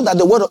 to show that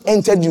the word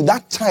entered you,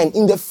 that time,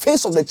 in the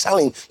face of the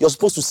challenge, you're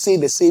supposed to say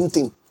the same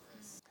thing.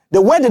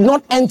 The word did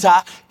not enter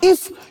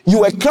if you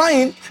were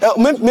crying,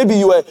 maybe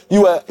you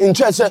were in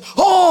church saying,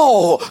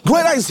 oh,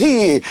 greater is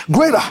he,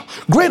 greater.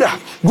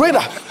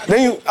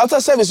 Then you, after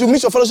service, you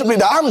meet your fellowship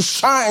leader, I'm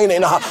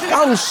shining.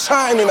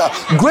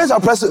 Greater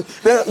person.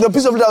 Then the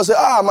piece of leader will say,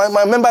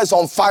 my member is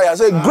on fire. I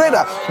say,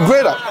 greater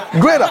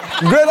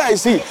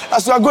is he.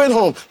 As you are going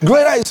home,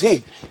 greater is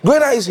he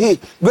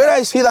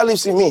that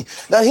lives in me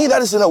than he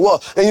that is in the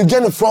world. Then you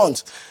get in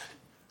front.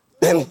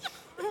 Then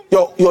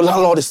your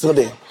landlord is still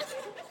there.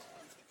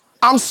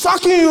 I'm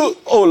sucking you.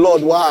 Oh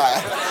Lord,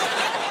 why?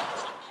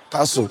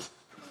 Cancel.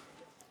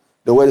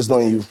 The word is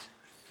not in you.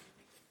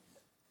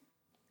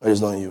 The word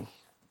is not in you.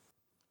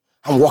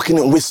 I'm walking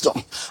in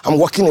wisdom. I'm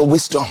walking in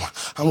wisdom.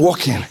 I'm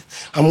walking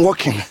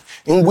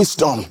in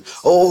wisdom.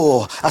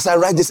 Oh, as I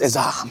write this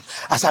exam,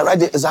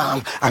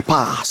 I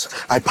pass.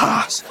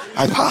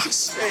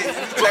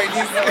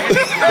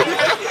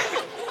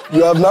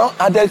 You have now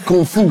added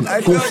kung fu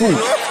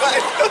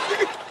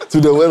to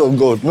the word of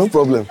God. No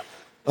problem.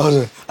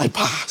 I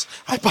pass.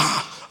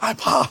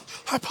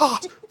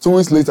 2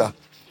 weeks later,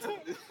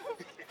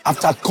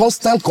 after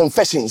constant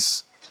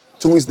confessions,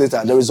 2 weeks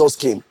later, the results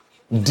came.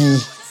 D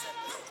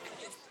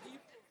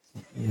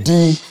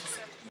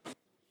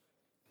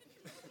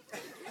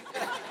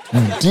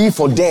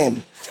for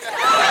them.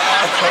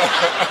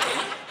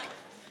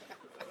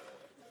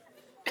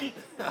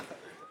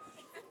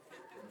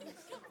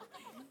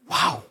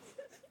 Wow.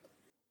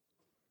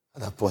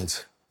 At that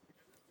point,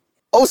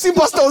 I'll see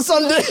Pastor on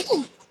Sunday.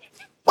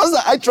 Pastor,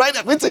 I tried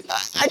everything.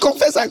 I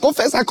confess.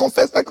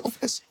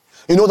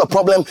 You know the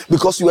problem?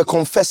 Because you were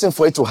confessing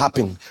for it to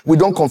happen. We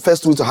don't confess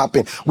to it to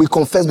happen. We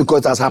confess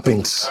because it has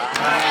happened.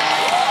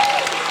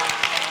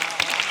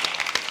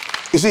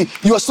 You see,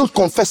 you are still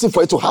confessing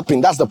for it to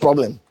happen. That's the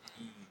problem.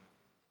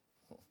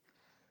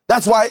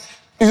 That's why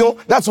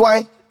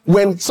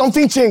when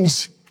something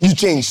changed, you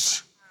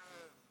changed.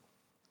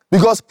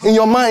 Because in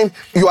your mind,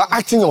 you are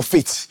acting your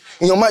faith.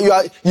 In your mind, you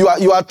are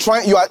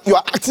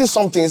acting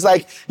something. It's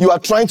like you are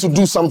trying to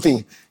do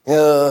something. You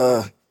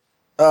know,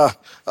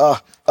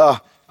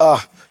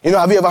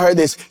 have you ever heard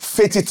this?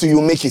 Faith it till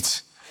you make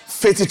it.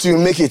 Faith it till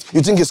you make it.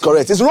 You think it's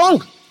correct. It's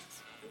wrong.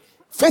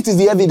 Faith is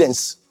the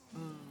evidence.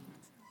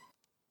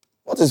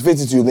 What is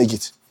faith it till you make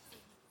it?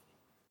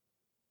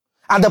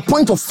 At the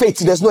point of faith,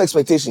 there's no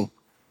expectation.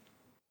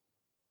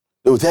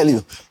 They will tell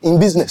you, in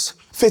business,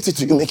 faith it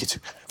till you make it.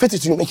 Faith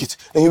it till you make it.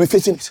 And you'll be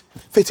faithing it.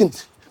 Faithing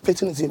it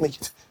till you make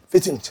it.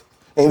 Faithing it.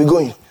 And you'll be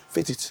going,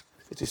 faith it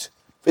till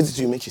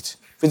you make it.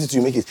 Faith it till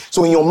you make it.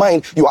 So in your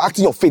mind, you are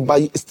acting your faith,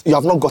 but you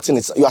have not gotten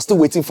it. You are still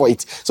waiting for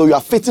it. So you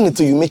are faithing it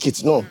till you make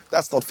it. No,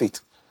 that's not faith.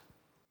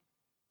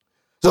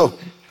 So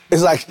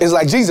it's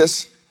like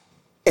Jesus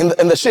in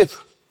the ship,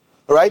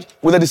 right,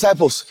 with the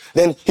disciples.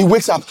 Then he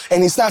wakes up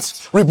and he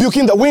starts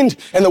rebuking the wind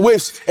and the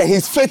waves, and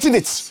he's faithing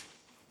it.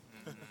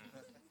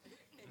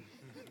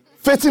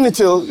 Faithing it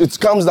till it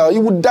comes down.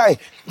 You would die.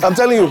 I'm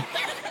telling you.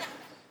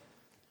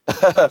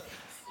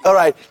 All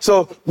right.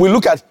 So we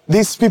look at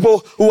these people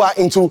who are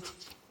into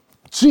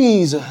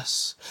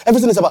Jesus.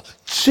 Everything is about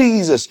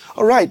Jesus.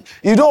 All right.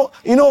 You know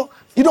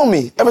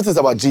me. Everything's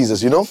about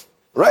Jesus, you know?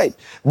 Right.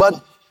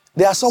 But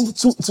there are some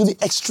to the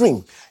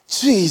extreme.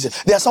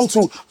 Jesus. There are some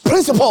to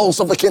principles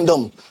of the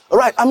kingdom. All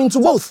right. I'm into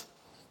both.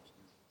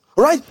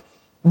 All right.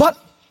 But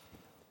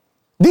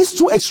these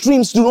two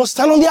extremes do not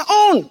stand on their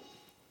own.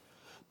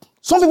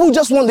 Some people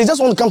just want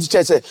to come to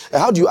church and say,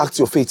 how do you act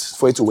your faith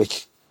for it to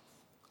work?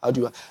 How do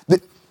you?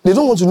 They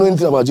don't want to know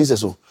anything about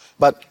Jesus.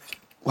 But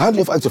how do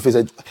you act your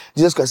faith?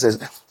 Jesus Christ says,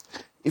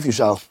 if you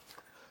shall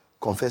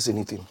confess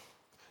anything,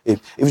 if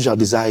you shall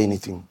desire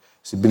anything,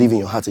 so believe in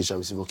your heart, you shall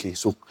receive. Okay,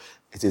 so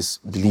it is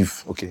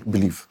believe. Okay,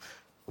 believe.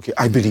 Okay,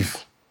 I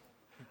believe.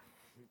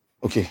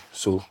 Okay,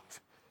 so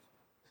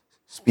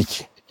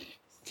speak.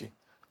 Okay,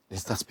 then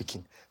start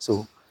speaking.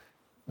 So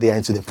they are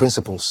into the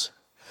principles.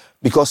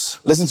 Because,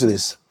 listen to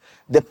this.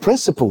 The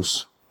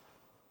principles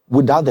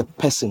without the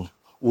person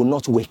will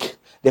not work.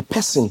 The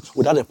person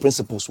without the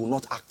principles will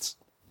not act.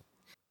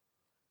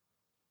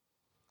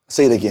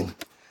 Say it again.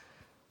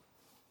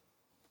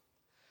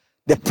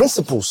 The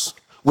principles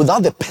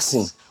without the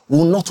person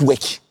will not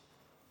work.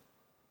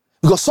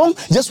 Because some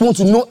just want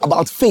to know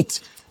about faith,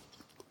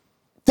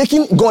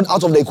 taking God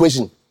out of the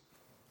equation.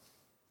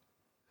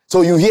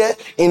 So you hear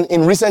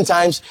in recent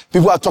times,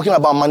 people are talking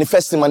about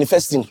manifesting. I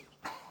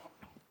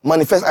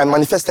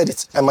manifested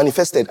it. I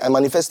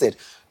manifested.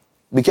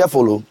 Be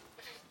careful, oh.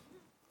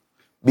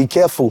 Be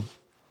careful.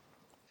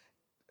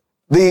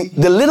 The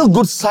little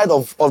good side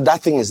of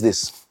that thing is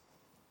this.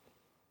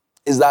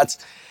 Is that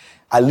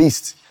at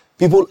least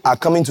people are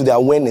coming to the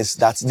awareness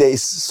that there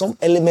is some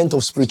element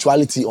of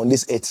spirituality on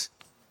this earth.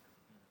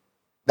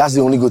 That's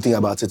the only good thing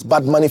about it.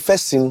 But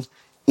manifesting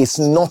is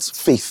not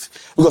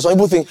faith. Because some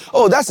people think,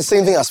 oh, that's the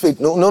same thing as faith.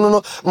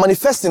 No.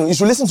 Manifesting, you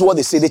should listen to what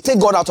they say. They take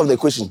God out of the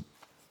equation.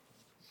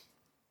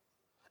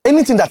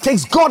 Anything that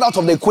takes God out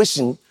of the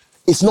equation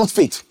is not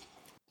faith.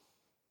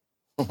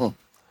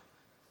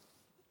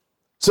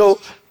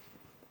 So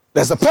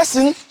there's the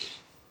person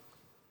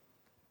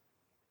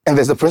and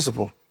there's the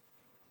principle.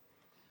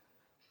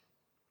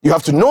 You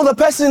have to know the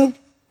person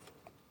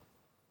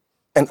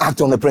and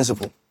act on the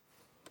principle.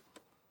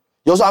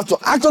 You also have to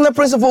act on the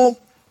principle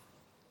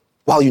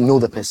while you know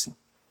the person.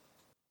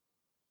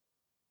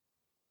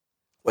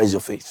 Where is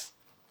your faith?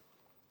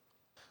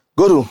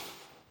 Go to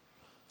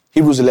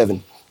Hebrews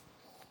 11.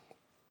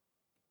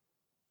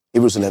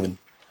 Hebrews 11.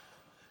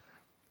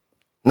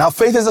 Now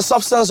faith is the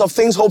substance of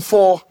things hoped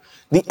for,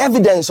 the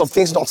evidence of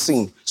things not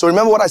seen. So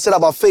remember what I said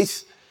about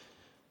faith?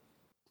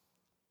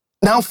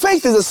 Now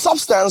faith is the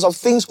substance of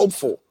things hoped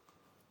for,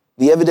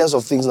 the evidence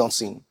of things not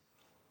seen.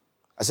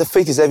 I said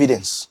faith is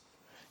evidence.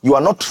 You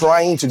are not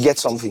trying to get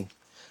something.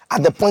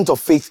 At the point of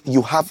faith,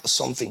 you have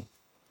something.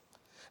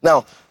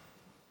 Now,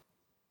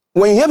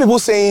 when you hear people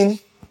saying,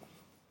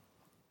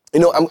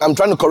 I'm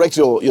trying to correct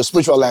your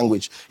spiritual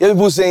language. You hear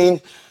people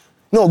saying,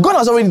 no, God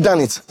has already done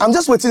it. I'm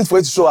just waiting for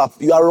it to show up.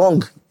 You are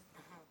wrong.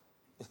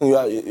 You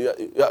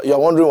are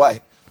wondering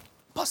why.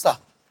 Pastor,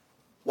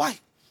 why?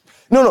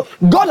 No.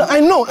 God, I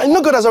know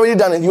God has already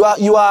done it.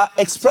 You are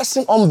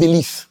expressing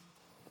unbelief.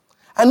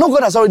 I know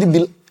God has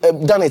already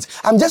done it.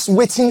 I'm just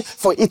waiting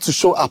for it to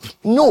show up.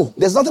 No,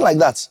 there's nothing like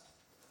that.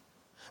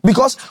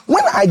 Because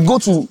when I go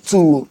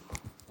to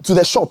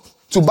the shop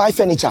to buy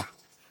furniture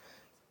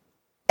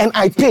and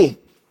I pay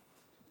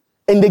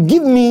and they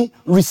give me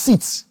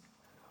receipts,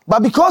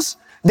 but because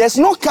there's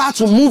no car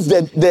to move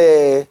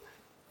the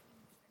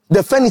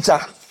furniture,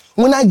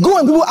 when I go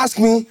and people ask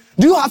me,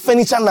 do you have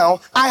furniture now?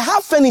 I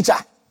have furniture.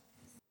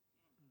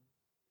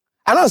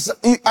 I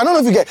don't know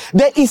if you get.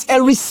 There is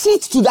a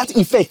receipt to that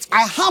effect.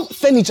 I have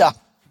furniture.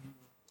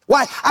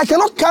 Why? I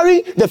cannot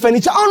carry the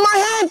furniture on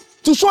my head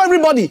to show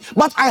everybody,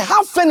 but I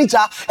have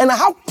furniture and I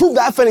have proof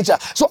that I have furniture.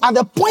 So at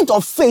the point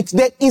of faith,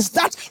 there is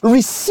that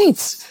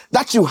receipt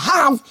that you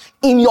have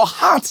in your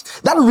heart.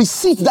 That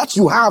receipt that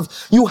you have,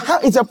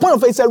 it's a point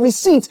of faith. It's a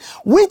receipt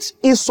which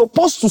is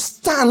supposed to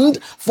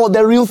stand for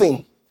the real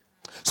thing.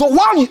 So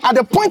while you at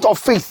the point of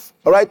faith,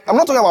 all right, I'm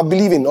not talking about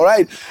believing, all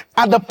right.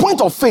 At the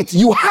point of faith,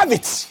 you have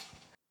it.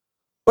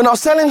 When I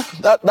was telling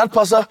that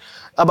pastor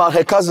about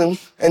her cousin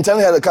and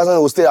telling her the cousin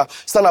will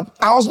stand up,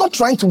 I was not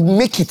trying to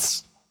make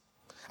it.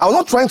 I was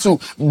not trying to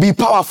be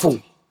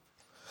powerful.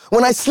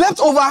 When I slept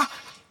over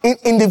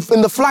in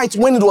the flight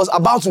when it was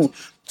about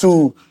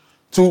to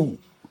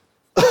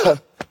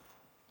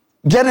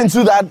get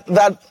into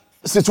that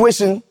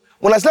situation,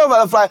 when I slept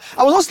over the flight,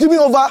 I was not sleeping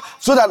over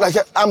so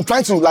that I'm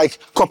trying to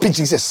copy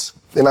Jesus.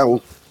 Then I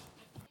will.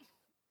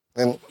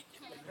 And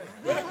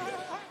boo,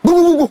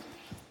 boo, boo, boo.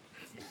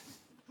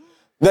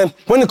 Then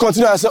when it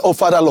continued, I said, oh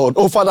Father Lord.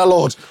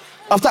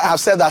 After I have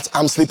said that,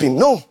 I'm sleeping.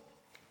 No.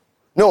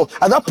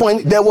 At that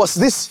point, there was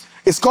this,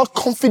 it's called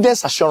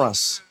confidence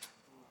assurance.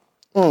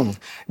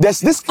 There's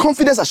this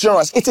confidence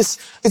assurance.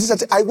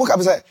 I woke up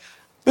and said,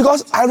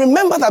 because I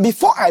remember that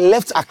before I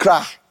left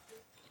Accra,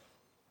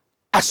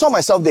 I saw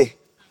myself there.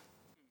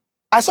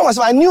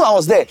 I knew I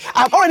was there.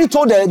 I've already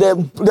told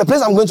the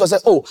place I'm going to, I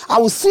said, oh, I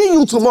will see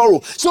you tomorrow.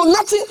 So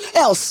nothing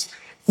else.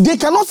 They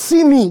cannot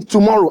see me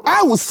tomorrow.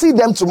 I will see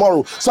them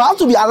tomorrow. So I have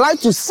to be alive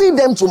to see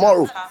them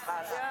tomorrow.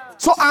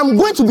 So I'm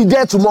going to be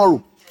there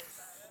tomorrow.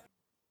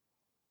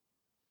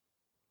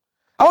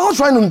 I was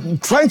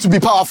not trying to be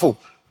powerful.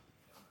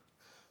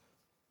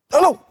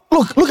 No.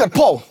 Look at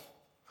Paul.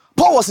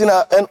 Paul was in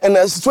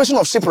a situation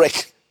of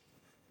shipwreck.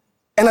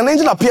 And an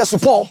angel appears to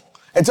Paul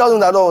and tells him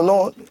that, oh,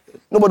 no,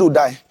 nobody will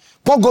die.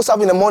 Paul goes up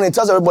in the morning and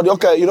tells everybody,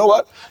 okay, you know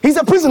what? He's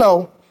a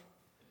prisoner.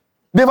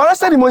 They've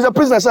arrested him. He's a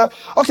prisoner. So,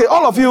 okay,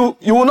 all of you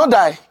will not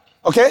die.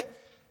 Okay?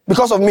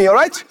 Because of me, all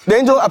right? The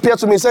angel appeared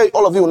to me and said,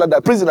 all of you will not die.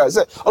 Prisoner, he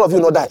said, all of you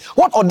will not die.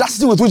 What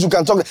audacity with which you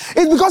can talk?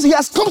 It's because he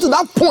has come to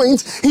that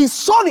point. He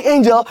saw the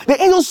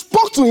angel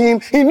spoke to him.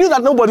 He knew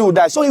that nobody would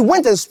die. So he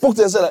went and spoke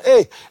to him and said,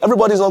 hey,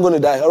 everybody's not going to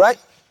die, all right?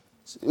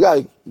 So,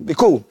 yeah, be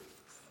cool.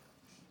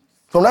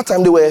 From that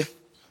time, they were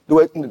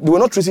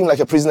not treating him like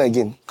a prisoner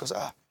again. Because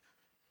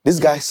this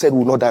guy said we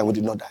will not die and we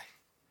did not die.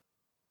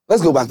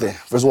 Let's go back there.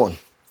 Verse 1.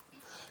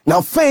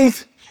 Now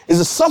faith is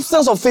the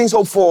substance of things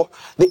hoped for,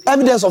 the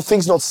evidence of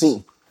things not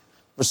seen.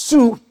 Verse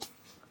 2,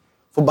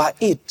 for by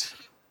it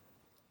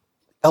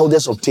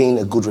elders obtain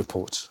a good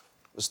report.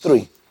 Verse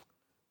 3,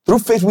 through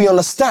faith we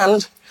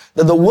understand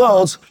that the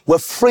worlds were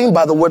framed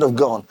by the word of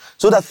God,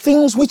 so that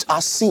things which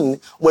are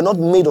seen were not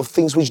made of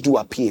things which do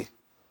appear.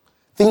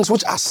 Things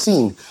which are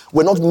seen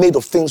were not made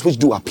of things which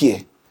do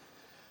appear.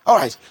 All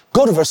right,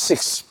 go to verse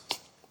 6.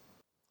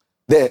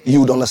 There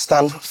you would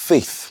understand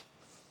faith.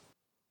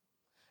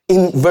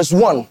 In verse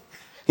 1,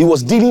 he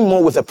was dealing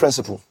more with a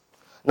principle.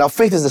 Now,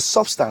 faith is the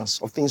substance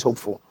of things hoped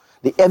for,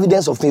 the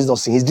evidence of things not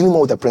seen. He's dealing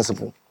more with a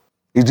principle.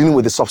 He's dealing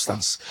with the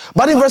substance.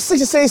 But in verse 6,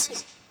 he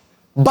says,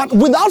 but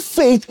without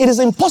faith, it is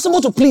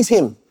impossible to please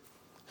him.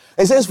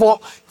 It says,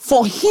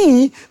 for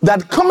he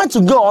that cometh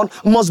to God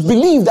must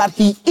believe that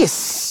he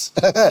is,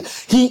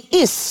 is. He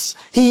is.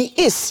 He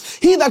is.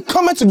 He that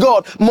cometh to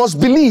God must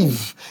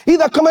believe. He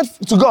that cometh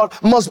to God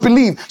must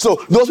believe.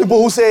 So those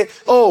people who say,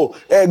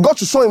 God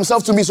should show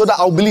himself to me so that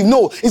I'll believe.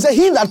 No, he said,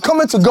 he that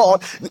cometh to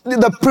God,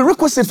 the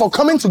prerequisite for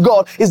coming to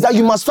God is that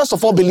you must first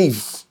of all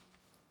believe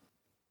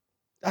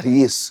that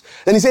he is.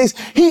 Then he says,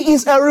 he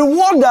is a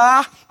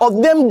rewarder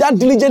of them that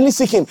diligently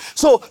seek him.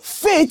 So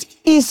faith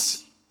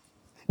is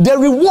the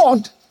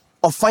reward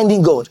of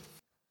finding God.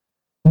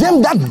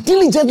 Them that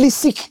diligently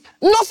seek,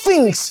 not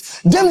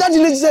things. Them that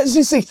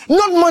diligently seek,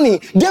 not money.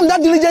 Them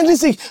that diligently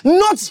seek,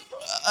 not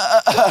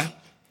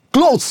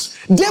clothes.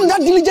 Them that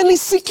diligently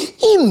seek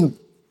him.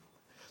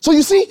 So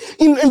you see,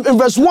 in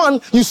verse 1,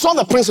 you saw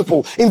the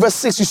principle. In verse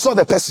 6, you saw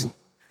the person.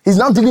 He's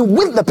now dealing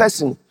with the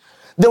person.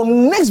 The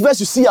next verse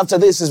you see after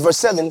this is verse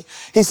 7.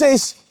 He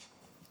says,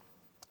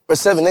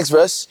 verse 7, next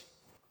verse.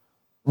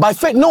 By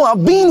faith, Noah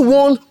being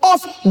one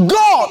of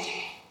God.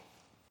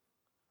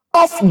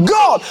 Of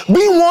God.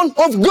 Being one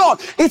of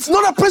God. It's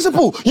not a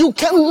principle. You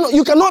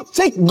cannot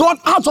take God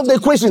out of the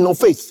equation of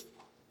faith.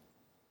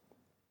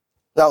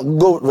 Now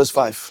go verse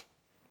 5.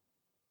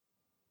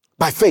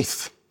 By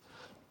faith,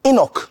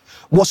 Enoch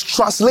was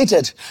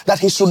translated that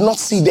he should not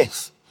see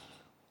death.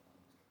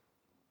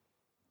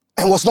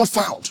 And was not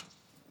found.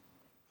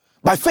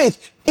 By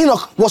faith,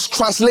 Enoch was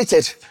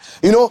translated.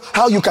 You know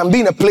how you can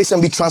be in a place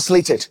and be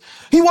translated.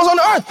 He was on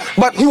earth,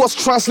 but he was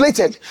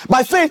translated.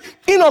 By faith,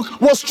 Enoch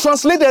was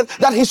translated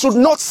that he should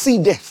not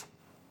see death.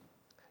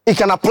 It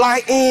can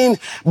apply in,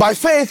 by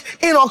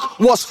faith, Enoch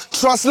was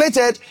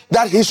translated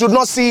that he should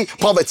not see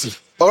poverty.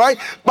 All right.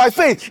 By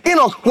faith,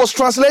 Enoch was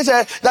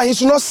translated that he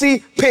should not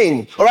see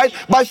pain. All right.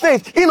 By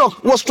faith,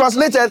 Enoch was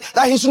translated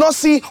that he should not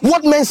see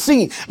what men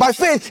see. By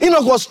faith,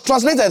 Enoch was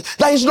translated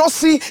that he should not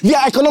see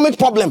their economic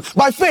problem.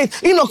 By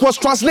faith, Enoch was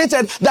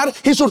translated that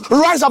he should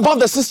rise above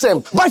the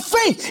system. By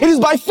faith, it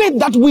is by faith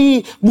that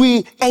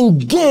we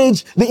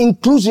engage the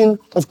inclusion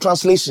of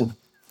translation,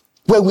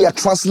 where we are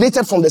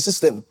translated from the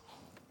system.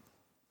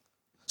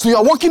 So you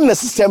are working in the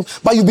system,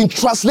 but you've been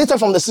translated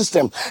from the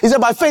system. He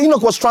said, by faith,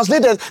 Enoch was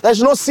translated that he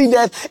should not see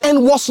death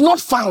and was not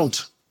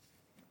found.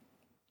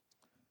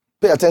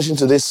 Pay attention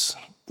to this.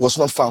 Was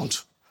not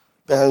found.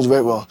 Pay attention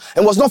very well.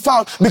 And was not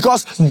found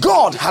because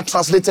God had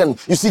translated him.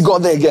 You see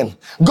God there again.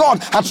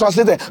 God had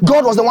translated.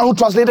 God was the one who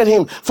translated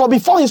him. For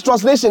before his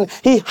translation,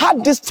 he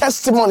had this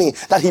testimony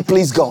that he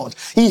pleased God.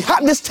 He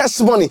had this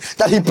testimony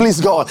that he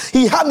pleased God.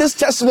 He had this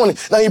testimony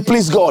that he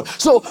pleased God.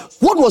 So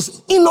what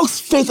was Enoch's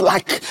faith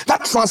like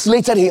that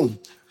translated him?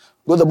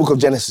 Go to the book of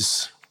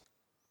Genesis.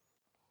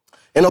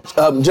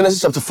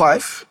 Genesis chapter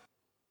 5,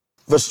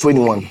 verse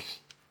 21.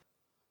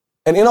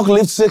 And Enoch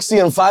lived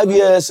 65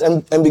 years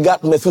and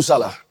begat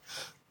Methuselah.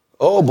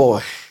 Oh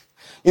boy.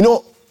 You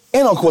know,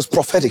 Enoch was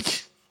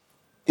prophetic.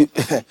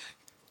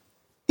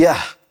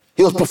 Yeah,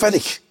 he was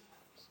prophetic.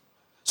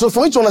 So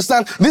for you to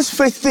understand, this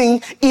faith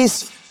thing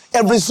is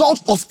a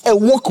result of a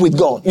walk with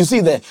God. You see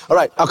there. All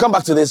right, I'll come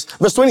back to this.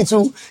 Verse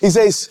 22, he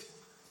says,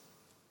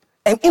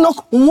 and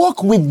Enoch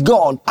walked with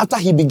God after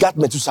he begat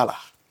Methuselah.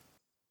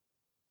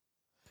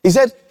 He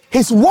said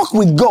his walk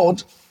with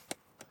God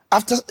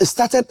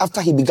started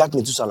after he begat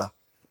Methuselah.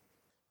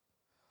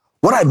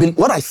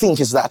 What I think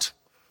is that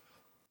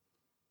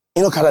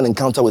Enoch had an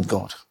encounter with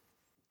God.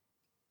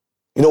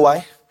 You know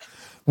why?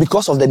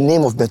 Because of the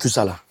name of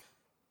Methuselah.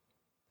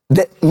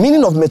 The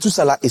meaning of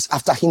Methuselah is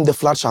after him the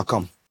flood shall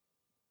come.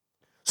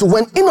 So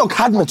when Enoch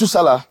had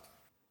Methuselah,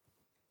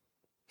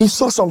 he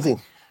saw something.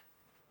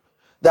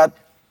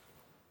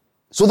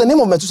 So the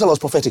name of Methuselah was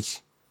prophetic.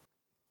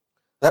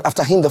 That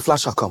after him the flood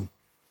shall come.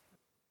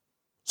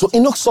 So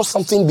Enoch saw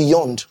something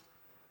beyond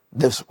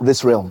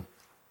this realm.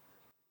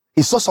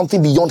 He saw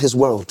something beyond his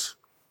world.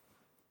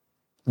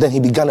 Then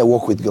he began a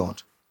walk with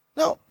God.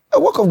 Now, a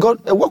walk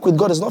with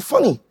God is not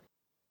funny.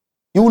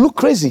 You will look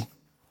crazy.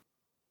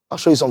 I'll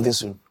show you something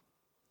soon.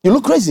 You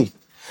look crazy.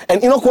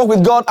 And Enoch walked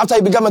with God after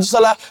he begat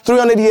Methuselah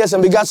 300 years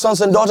and begat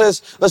sons and daughters.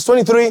 Verse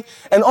 23.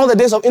 And all the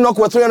days of Enoch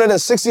were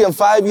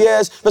 365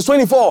 years. Verse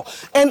 24.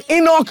 And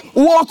Enoch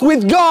walked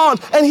with God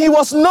and he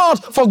was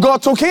not, for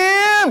God took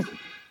him.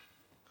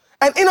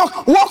 And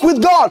Enoch walked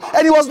with God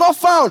and he was not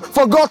found,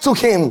 for God took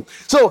him.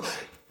 So,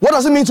 what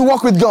does it mean to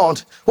walk with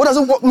God? What does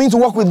it mean to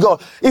walk with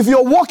God? If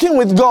you're walking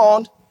with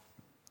God,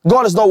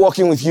 God is not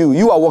walking with you.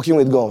 You are walking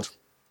with God.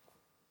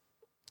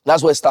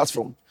 That's where it starts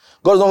from.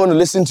 God is not going to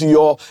listen to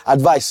your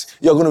advice.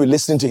 You're going to be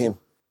listening to him.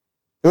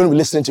 You're going to be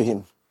listening to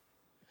him.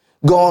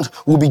 God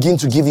will begin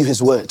to give you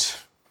his word.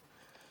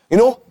 You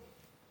know,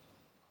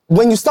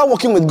 when you start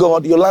walking with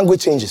God, your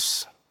language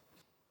changes.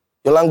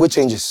 Your language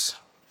changes.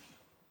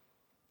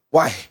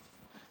 Why?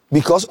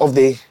 Because of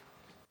the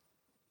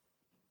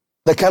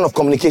kind of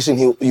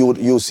communication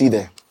you'll see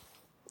there.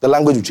 The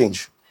language will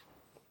change.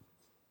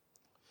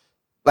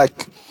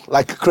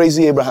 Like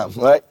crazy Abraham,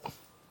 right?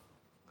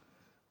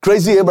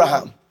 Crazy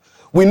Abraham.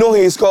 We know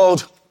he is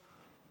called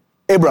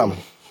Abram,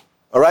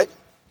 all right?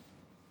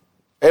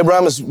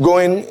 Abraham is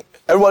going,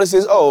 everybody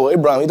says, oh,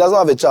 Abraham, he doesn't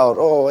have a child.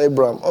 Oh,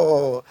 Abraham,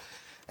 oh.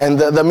 And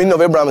the meaning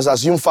of Abraham is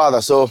assumed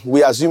father, so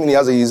we assume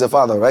he's a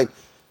father, right?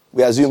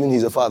 we're assuming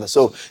he's a father.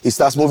 So he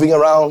starts moving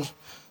around.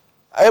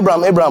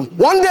 Abraham.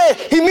 One day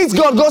he meets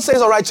God. God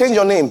says, all right, change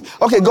your name.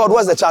 Okay, God,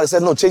 what's the child? He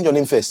said, no, change your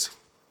name first.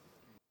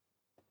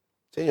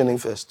 Change your name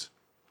first.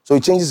 So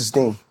he changes his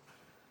name.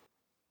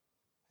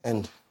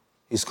 And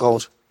he's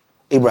called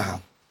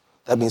Abraham.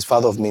 That means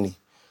father of many.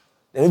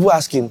 Then people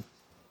ask him,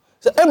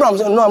 Abraham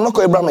said, no, I'm not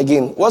called Abraham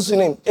again. What's your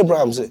name?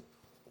 Abraham said,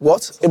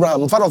 what?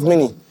 Abraham, father of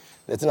many.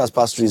 The thing has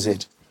passed through his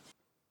head.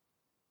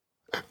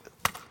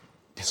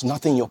 There's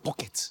nothing in your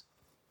pocket.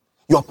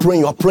 You're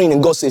praying,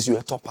 and God says you're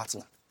a top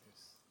partner.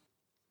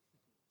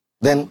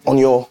 Then on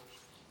your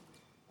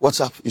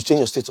WhatsApp, you change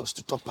your status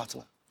to top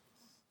partner.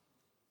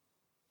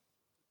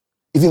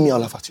 Even me, I'll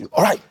laugh at you.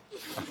 All right.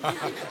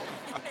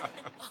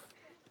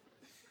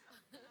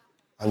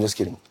 I'm just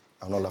kidding.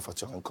 I'll not laugh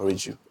at you. I'll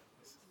encourage you.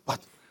 But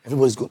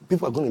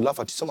people are going to laugh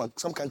at you.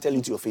 Some can't tell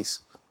you to your face.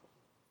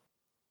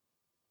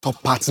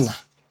 Top partner.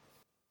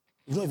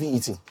 You're not even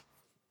eating.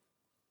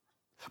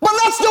 But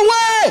that's the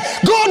way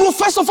God will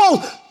first of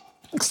all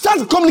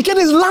start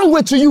communicating his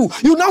language to you.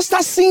 You now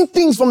start seeing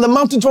things from the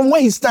mountain, from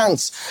where he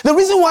stands. The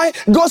reason why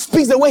God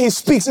speaks the way he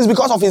speaks is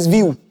because of his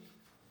view.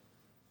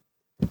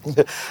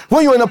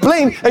 When you're in a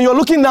plane and you're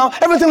looking down,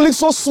 everything looks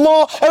so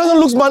small. Everything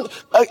looks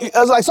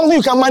like something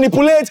you can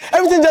manipulate.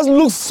 Everything just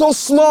looks so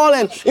small,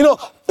 and you're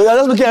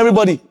just looking at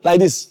everybody like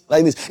this.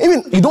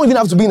 Even you don't even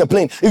have to be in a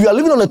plane. If you are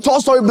living on a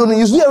tall-story building,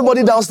 you see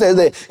everybody downstairs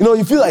there.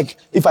 You feel like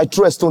if I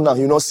throw a stone now,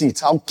 you not see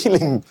it. I'll kill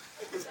him.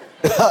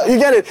 You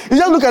get it? You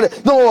just look at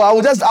it. No,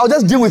 I'll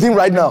just deal with him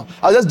right now.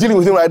 I'll just deal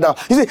with him right now.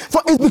 You see,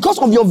 it's because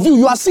of your view.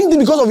 You are seeing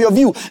things because of your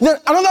view. Then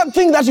another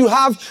thing that you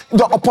have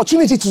the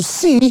opportunity to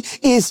see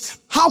is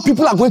how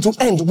people are going to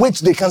end, which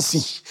they can see.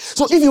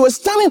 So if you were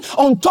standing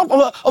on top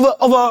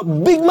of a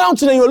big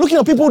mountain and you were looking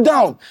at people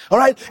down, all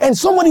right, and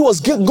somebody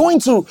was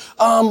going to,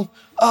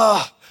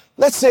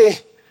 let's say,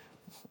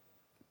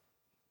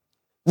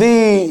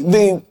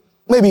 the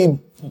maybe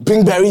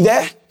Pinkberry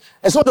there.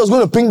 And somebody was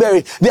going to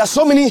Pinkberry. There are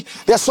so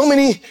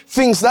many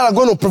things that are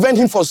going to prevent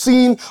him from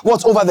seeing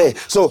what's over there.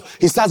 So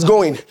he starts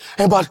going.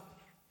 But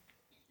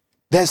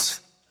there's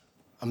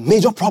a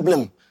major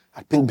problem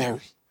at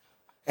Pinkberry.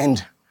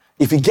 And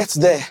if he gets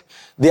there,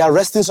 they are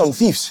arresting some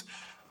thieves.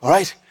 All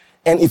right?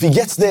 And if he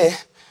gets there,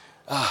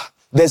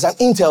 there's an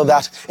intel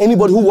that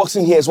anybody who walks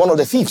in here is one of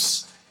the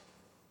thieves.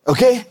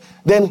 Okay?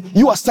 Then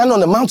you are standing on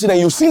the mountain and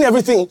you've seen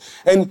everything.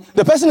 And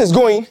the person is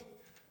going.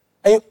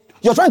 And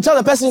you're trying to tell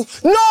the person,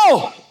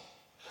 no!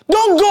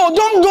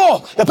 Don't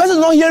go. The person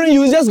is not hearing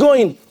you, he's just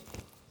going.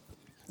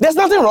 There's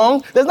nothing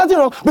wrong.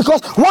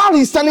 Because while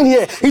he's standing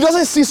here, he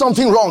doesn't see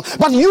something wrong.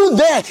 But you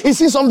there, he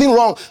sees something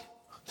wrong.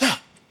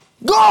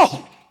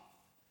 Go.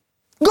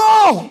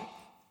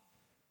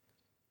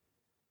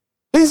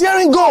 He's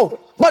hearing go.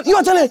 But you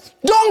are telling him,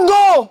 don't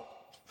go.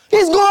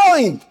 He's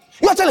going.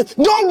 You are telling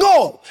him, don't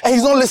go. And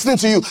he's not listening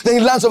to you. Then he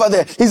lands over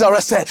there. He's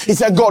arrested. He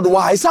said, God,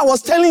 why? He said, I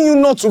was telling you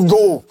not to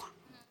go.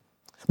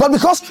 But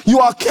because you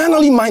are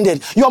carnally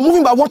minded, you are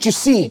moving by what you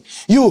see,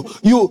 you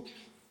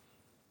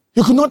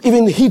could not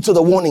even heed to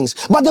the warnings.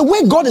 But the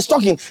way God is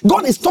talking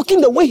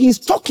the way he's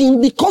talking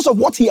because of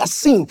what he has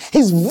seen.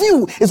 His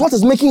view is what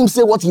is making him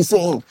say what he's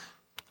saying.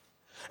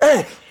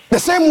 The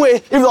same way,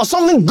 if there was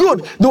something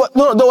good, there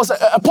was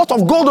a pot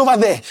of gold over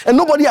there, and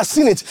nobody has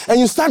seen it, and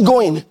you start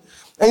going,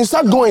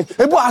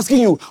 people are asking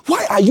you,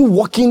 why are you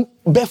walking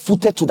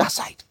barefooted to that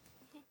side?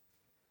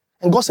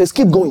 And God says,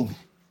 keep going.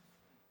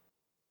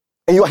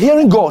 And you are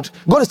hearing God.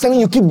 God is telling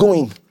you, keep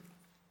going.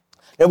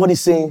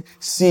 Everybody's saying,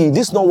 see,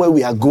 this is not where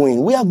we are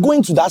going. We are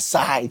going to that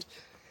side.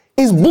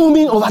 It's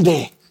booming over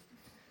there.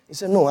 He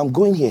said, no, I'm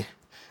going here.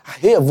 I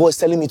hear a voice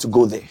telling me to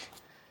go there.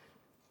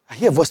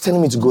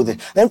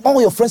 Then all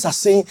your friends are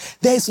saying,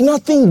 there's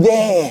nothing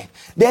there.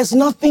 Let's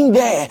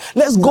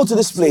go to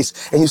this place.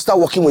 And you start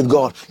walking with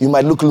God. You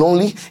might look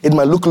lonely. It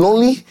might look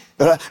lonely.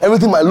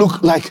 Everything might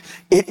look like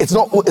it's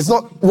not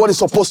what it's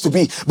supposed to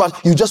be. But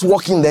you just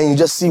walk in there and you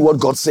just see what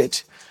God said.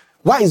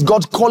 Why is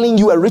God calling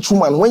you a rich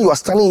woman when you are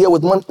standing here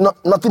with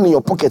nothing in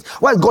your pocket?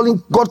 Why is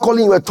God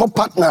calling you a top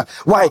partner?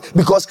 Why?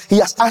 Because he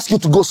has asked you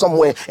to go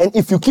somewhere. And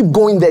if you keep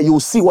going there, you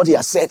will see what he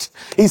has said.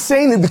 He's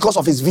saying it because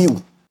of his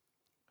view.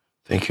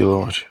 Thank you,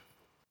 Lord.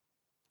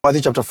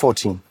 Matthew chapter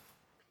 14.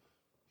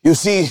 You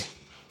see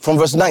from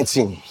verse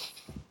 19.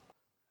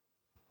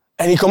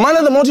 And he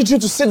commanded the multitude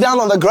to sit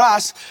down on the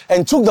grass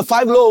and took the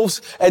 5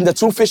 loaves and the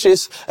 2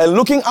 fishes. And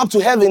looking up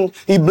to heaven,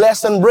 he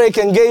blessed and brake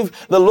and gave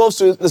the loaves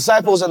to his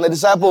disciples and the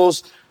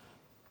disciples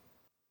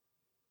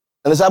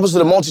to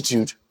the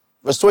multitude.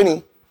 Verse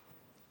 20.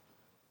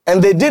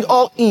 And they did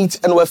all eat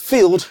and were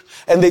filled,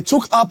 and they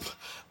took up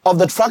of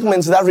the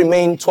fragments that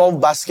remained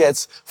 12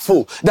 baskets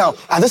full. Now,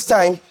 at this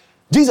time,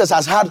 Jesus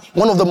has had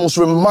one of the most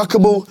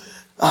remarkable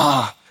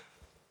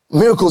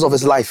miracles of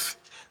his life.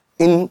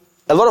 In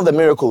a lot of the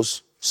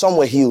miracles, some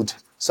were healed,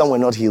 some were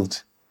not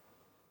healed.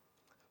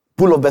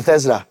 Pool of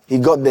Bethesda, he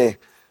got there.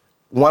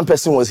 One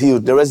person was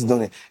healed, the rest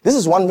don't. This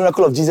is one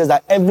miracle of Jesus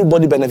that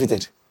everybody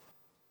benefited.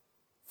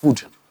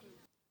 Food.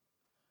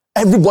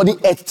 Everybody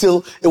ate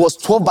till it was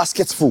 12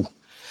 baskets full.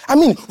 I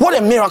mean, what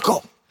a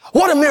miracle.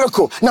 What a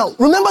miracle. Now,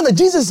 remember that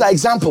Jesus is our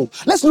example.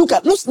 Let's look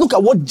at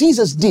what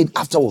Jesus did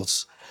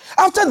afterwards.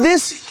 After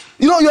this,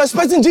 you're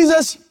expecting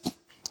Jesus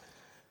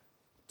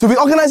to be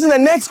organizing the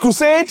next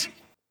crusade,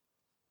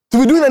 to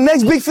be doing the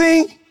next big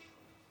thing.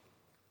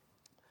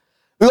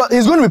 Because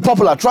he's going to be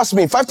popular. Trust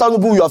me, 5,000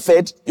 people you are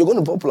fed, you're going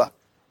to be popular.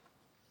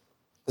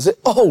 They say,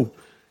 oh,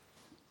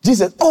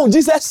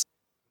 Jesus.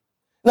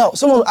 Now,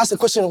 someone will ask a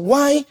question,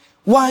 why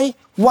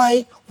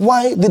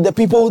did the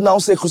people now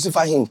say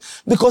crucify him?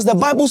 Because the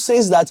Bible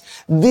says that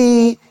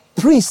the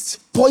priest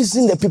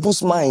poisoned the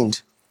people's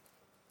mind.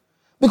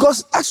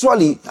 Because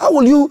actually, how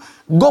will you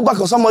go back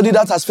on somebody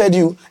that has fed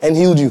you and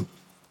healed you?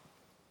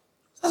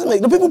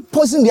 The people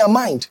poison their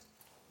mind.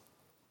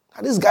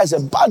 This guy's a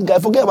bad guy.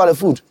 Forget about the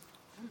food.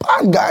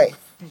 Bad guy.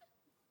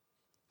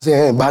 Say,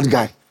 hey, bad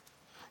guy.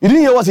 You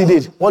didn't hear what he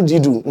did. What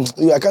did you do?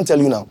 I can't tell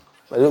you now.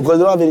 Because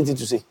they don't have anything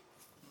to say.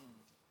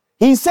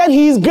 He said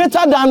he is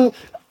greater than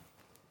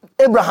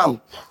Abraham.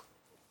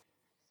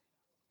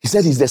 He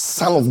said he's the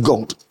Son of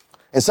God.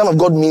 And Son of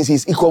God means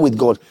he's equal with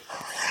God.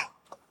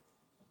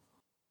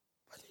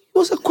 He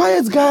was a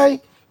quiet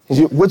guy.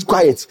 Wait,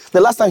 quiet.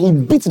 The last time he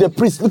beat the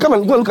priest. Come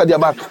and go look at their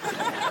back.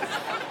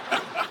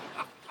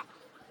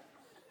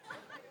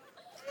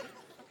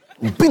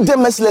 Beat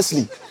them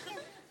mercilessly.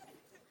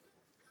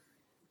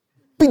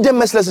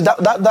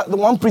 That the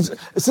one priest,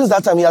 since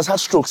that time he has had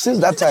stroke. Since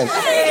that time.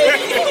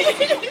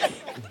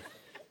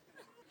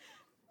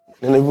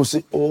 Then people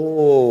say,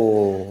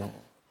 oh,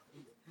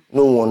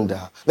 no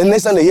wonder. The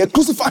next time they hear,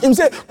 crucify him,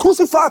 say,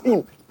 crucify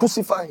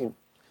him.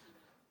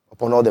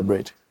 Upon all the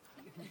bread.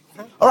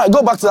 All right,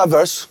 go back to that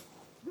verse.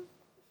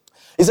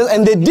 It says,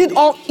 and they did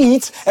all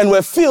eat and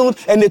were filled,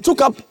 and they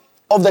took up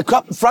of the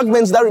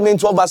fragments that remained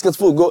 12 baskets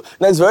full. Go,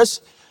 next verse.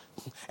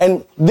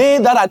 And they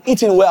that had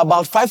eaten were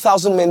about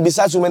 5,000 men,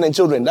 besides women and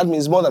children. That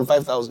means more than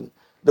 5,000.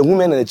 The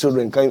women and the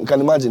children,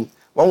 can imagine.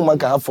 One woman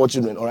can have 4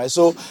 children, all right?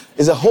 So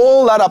it's a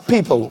whole lot of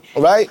people,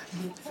 all right?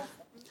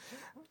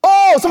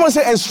 Oh, someone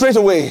say, and straight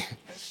away.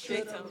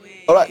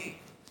 All right.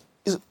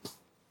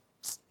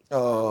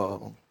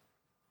 Oh,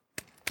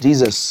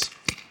 Jesus.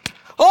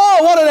 Oh,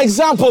 what an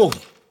example.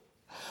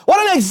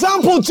 What an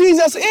example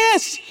Jesus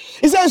is.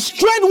 He said,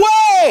 straight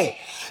away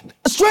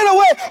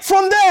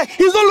from there,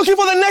 he's not looking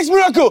for the next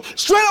miracle.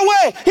 Straight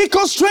away, he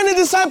constrained the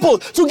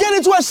disciples to get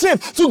into a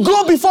ship, to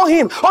go before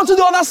him onto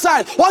the other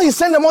side. While he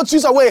sent the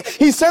multitudes away, and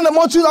he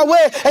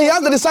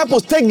asked the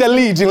disciples, take the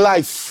lead in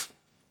life.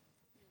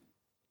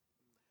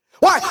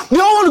 Why? They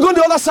don't want to go to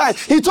the other side.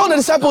 He told the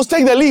disciples,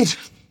 take the lead.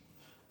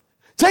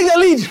 Take the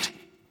lead.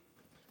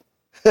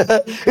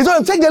 He told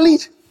them, take the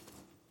lead.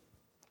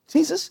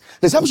 Jesus,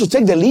 the disciples should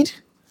take the lead.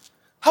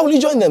 How will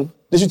you join them?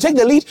 They should take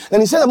the lead. Then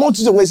he sent the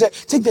multitudes away. He said,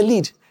 take the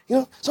lead.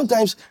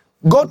 Sometimes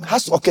God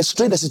has to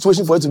orchestrate the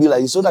situation for it to be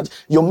like this so that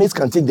your mates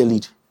can take the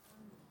lead.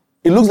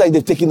 It looks like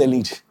they've taken the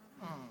lead.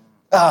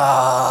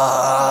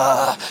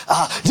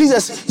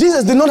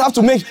 Jesus did not have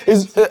to make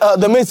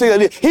the mates take the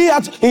lead. He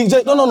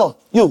said, no,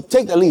 you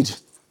take the lead.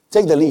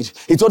 Take the lead.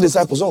 He told the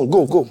disciples,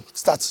 go,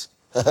 start.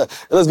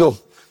 Let's go.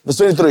 Verse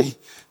 23.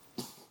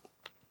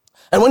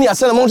 And when he had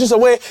sent the multitudes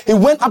away, he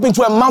went up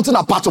into a mountain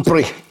apart to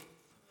pray. Take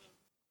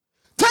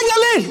the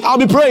lead. I'll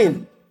be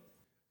praying.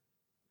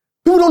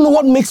 People don't know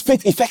what makes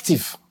faith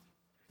effective.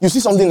 You see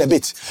something in a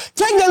bit.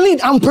 Take the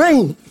lead. I'm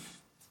praying.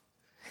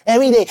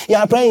 Every day, you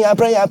are praying.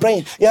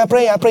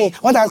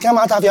 What has come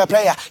out of your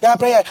prayer?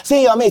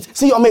 See your mate.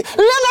 Let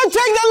them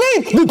take the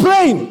lead. Be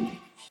praying.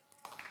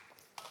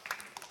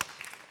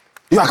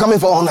 You are coming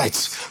for all night.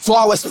 4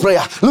 hours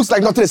prayer. Looks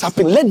like nothing is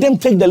happening. Let them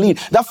take the lead.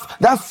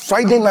 That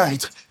Friday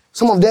night,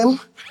 some of them,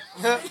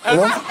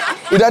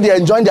 either they are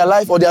enjoying their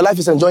life or their life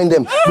is enjoying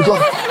them.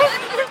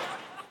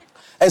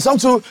 And some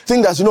too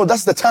think that,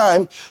 that's the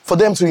time for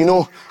them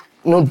to,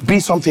 be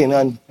something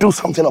and do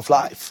something of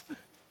life.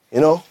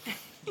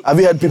 Have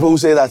you heard people who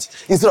say that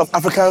instead of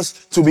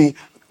Africans to be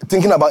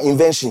thinking about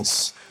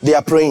inventions, they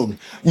are praying?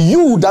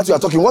 You that you are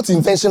talking, what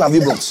invention have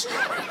you brought?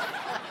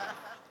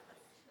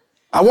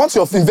 I want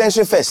your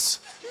invention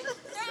first.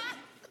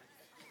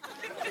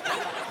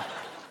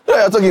 You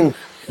are talking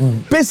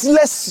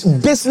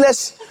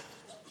baseless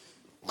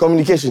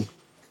communication.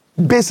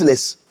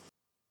 Baseless.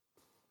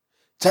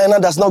 China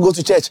does not go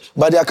to church,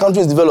 but their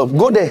country is developed.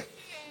 Go there.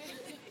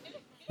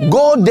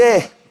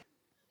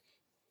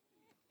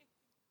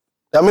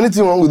 There are many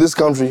things wrong with this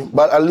country,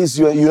 but at least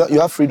you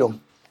have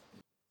freedom.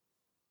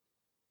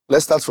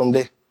 Let's start from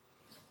there.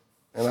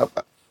 And I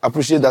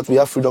appreciate that we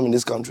have freedom in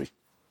this country.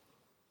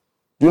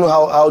 Do you know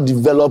how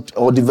developed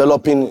or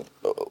developing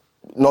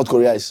North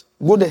Korea is?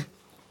 Go there.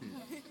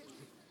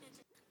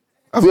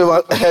 Have you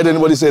ever heard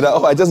anybody say that?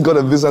 Oh, I just got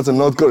a visa to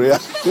North Korea.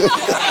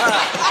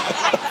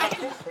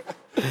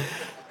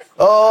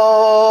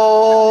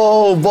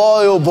 Oh,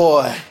 boy, oh,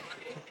 boy.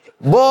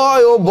 Boy,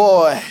 oh,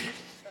 boy.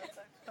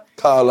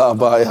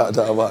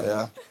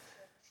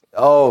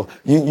 Oh,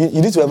 you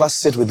need to ever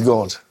sit with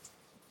God.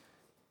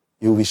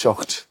 You'll be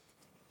shocked.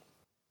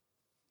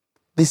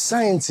 The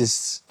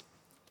scientists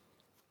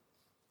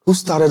who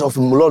started off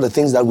with a lot of the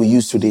things that we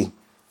use today,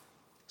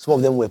 some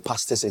of them were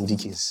pastors and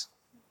deacons.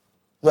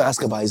 Don't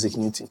ask about Isaac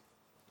Newton.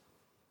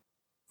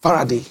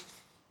 Faraday.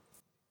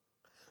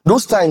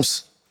 Those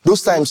times,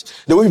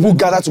 the way people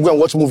gather to go and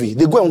watch movie,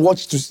 they go and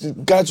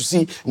gather to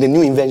see the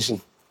new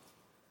invention.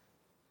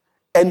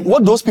 And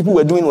what those people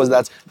were doing was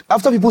that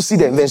after people see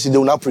the invention, they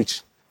will now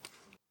preach.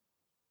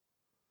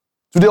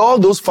 Today, all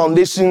those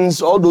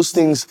foundations, all those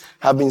things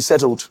have been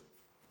settled.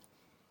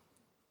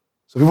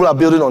 So people are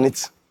building on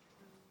it.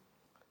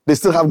 They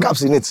still have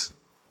gaps in it.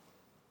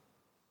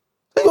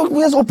 You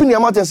just open your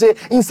mouth and say,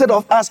 instead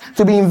of us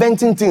to be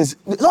inventing things,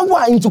 some people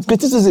are into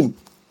criticism.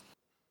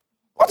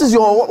 What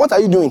are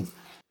you doing?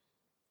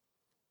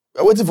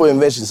 You're waiting for your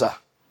invention, sir.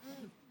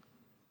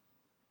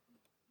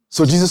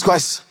 So Jesus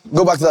Christ,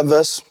 go back to that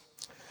verse.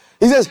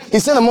 He says, he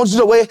sent a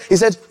multitude away. He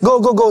said, go.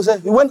 He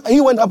said,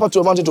 he went up to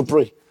a mountain to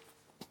pray.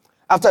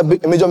 After a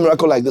major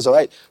miracle like this, all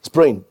right, he's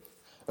praying.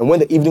 And when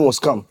the evening was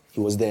come, he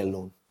was there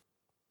alone.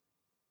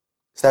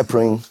 He started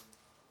praying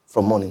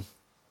from morning.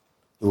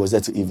 He was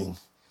there till evening.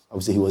 I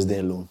would say he was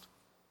there alone.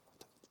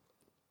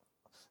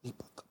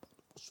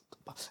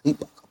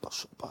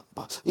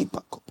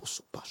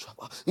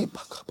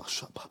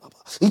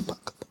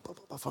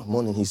 From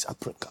morning, he's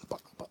praying.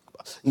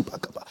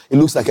 It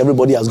looks like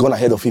everybody has gone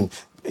ahead of him.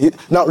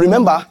 Now,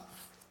 remember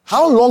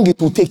how long it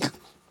will take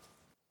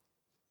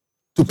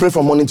to pray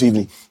from morning to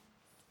evening.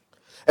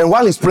 And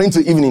while he's praying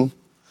till evening,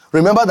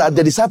 remember that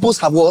the disciples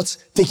have what?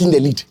 Taking the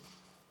lead.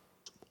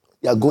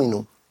 They are going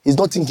on. He's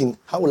not thinking,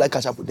 how will I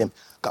catch up with them?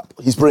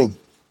 He's praying.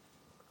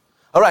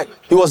 All right,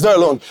 he was there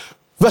alone.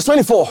 Verse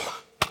 24.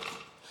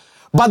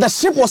 But the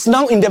ship was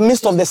now in the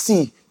midst of the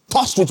sea,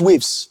 tossed with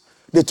waves.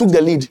 They took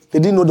the lead. They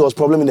didn't know there was a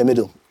problem in the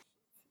middle.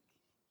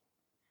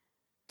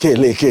 For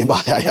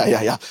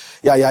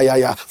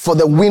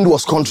the wind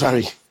was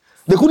contrary.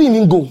 They couldn't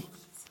even go.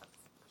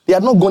 They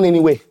had not gone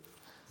anywhere.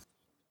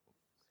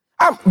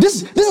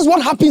 This is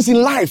what happens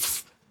in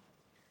life.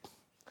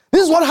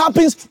 This is what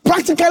happens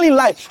practically in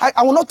life.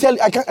 I will not tell you.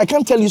 I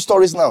can't tell you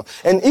stories now.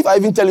 And if I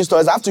even tell you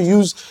stories, I have to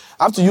use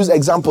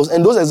examples.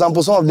 And those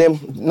examples, some of them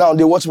now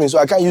they watch me, so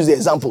I can't use the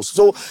examples.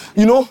 So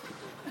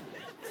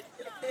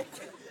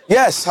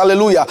yes,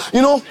 hallelujah.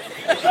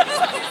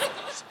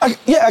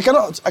 I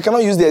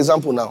cannot use the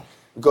example now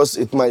because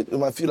it might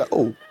feel like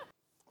oh,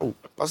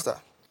 pastor,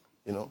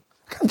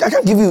 I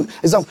can't give you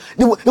example.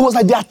 It was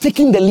like they are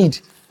taking the lead.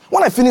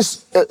 When I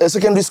finished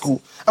secondary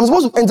school, I'm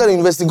supposed to enter the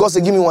university. God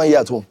said, give me 1 year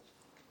at home.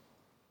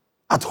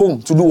 At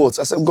home, to do what?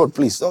 I said, God,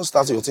 please, don't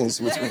start your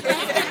things with me.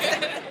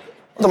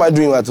 What am I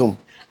doing at home?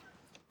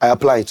 I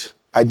applied.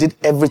 I did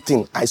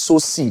everything. I sow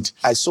seed.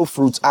 I sow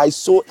fruit. I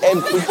sow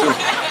everything.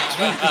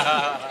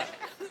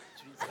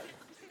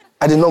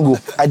 I did not go.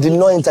 I did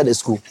not enter the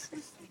school.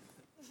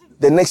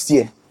 The next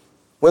year,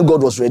 when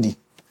God was ready,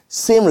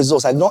 same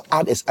results. I did not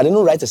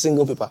write a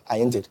single paper. I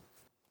entered.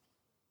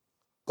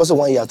 Because of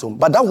 1 year at home.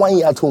 But that 1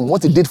 year at home,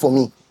 what it did for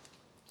me,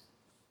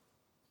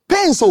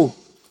 pains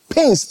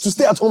to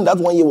stay at home. That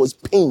 1 year was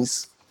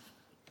pains.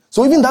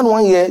 So even that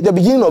 1 year, the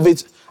beginning of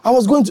it, I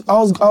was going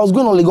on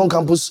Legon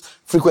campus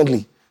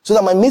frequently, so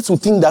that my mates would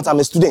think that I'm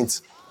a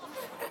student.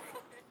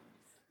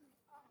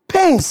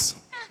 Pains.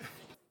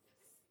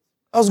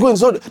 I was going,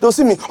 so they'll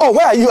see me. Oh,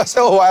 where are you? I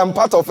say, I am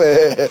part of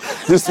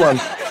this one.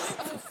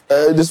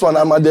 This one,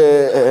 I'm at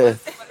the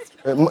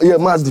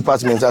maths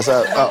department. I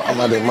said, I'm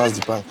at the maths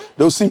department.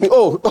 They'll see me.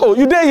 Oh,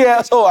 you there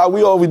here? So are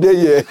we all there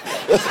here?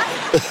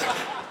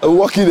 I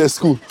walk in the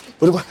school.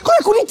 But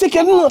I couldn't take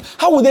it. No.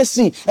 How would they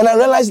see? And I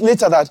realized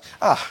later that,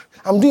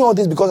 I'm doing all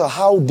this because of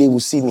how they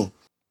will see me.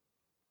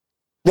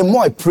 The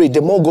more I prayed,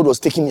 the more God was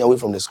taking me away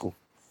from the school.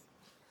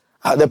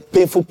 The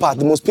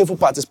most painful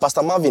part is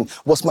Pastor Marvin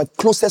was my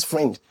closest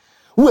friend.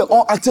 We were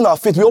all acting our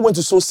faith. We all went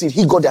to sow seed.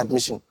 He got the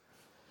admission.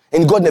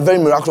 And God in a very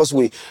miraculous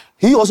way.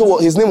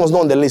 His name was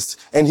not on the list.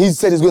 And he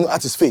said he's going to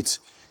act his faith.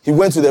 He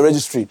went to the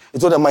registry. He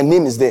told them, my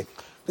name is there.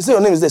 They said,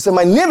 your name is there. He said,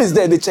 my name is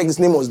there. They checked his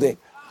name was there.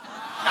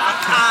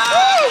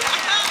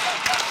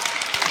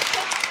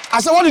 I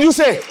said, what did you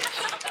say?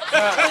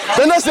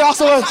 The next day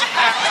afterwards.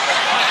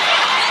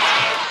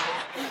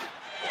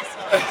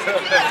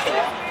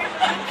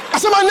 I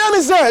said, my name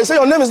is there. They said,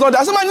 your name is not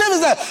there. I said, my name is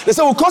there. They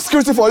said, we'll call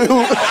security for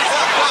you.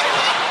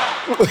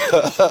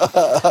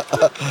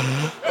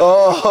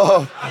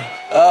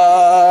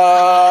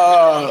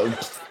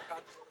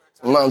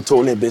 Man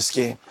told me,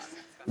 Biscay,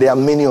 there are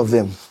many of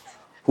them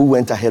who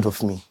went ahead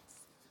of me.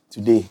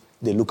 Today,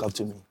 they look up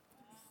to me.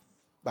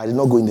 But I did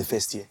not go in the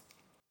first year.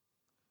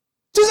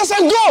 Jesus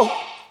said,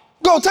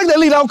 go, take the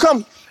lead, I'll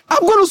come.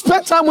 I'm going to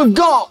spend time with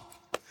God.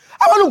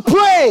 I want to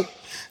pray.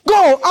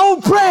 Go, I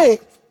will pray.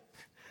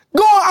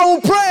 Go, I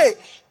will pray.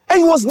 And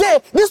he was there.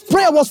 This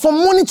prayer was from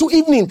morning to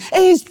evening.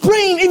 And he's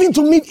praying even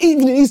to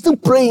mid-evening. He's still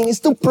praying.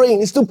 He said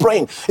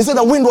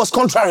the wind was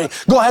contrary.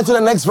 Go ahead to the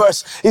next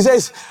verse. He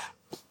says,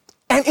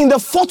 and in the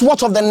fourth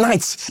watch of the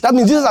night, that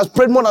means Jesus has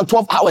prayed more than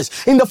 12 hours.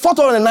 In the fourth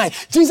watch of the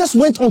night, Jesus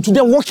went unto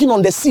them walking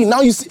on the sea.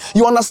 Now you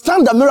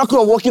understand the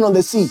miracle of walking on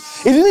the sea.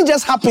 It didn't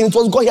just happen. It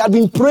was God. He had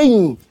been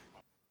praying.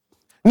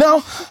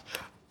 Now,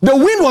 the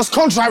wind was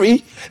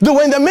contrary. They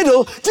were in the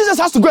middle. Jesus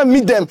has to go and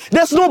meet them.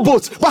 There's no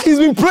boat, but he's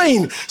been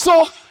praying.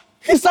 So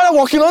He started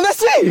walking on the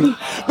sea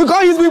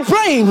because he's been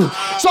praying.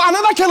 So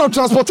another kind of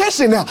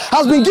transportation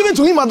has been given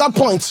to him at that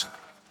point.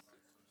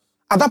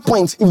 At that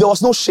point, if there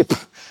was no ship,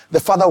 the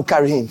Father would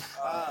carry him.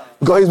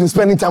 Because he's been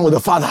spending time with the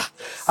Father.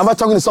 Am I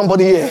talking to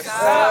somebody here?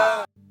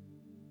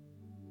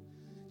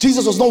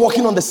 Jesus was not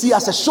walking on the sea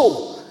as a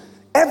show.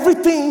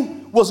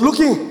 Everything was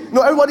looking,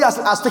 everybody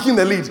has taken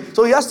the lead.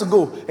 So he has to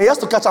go. He has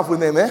to catch up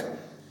with them.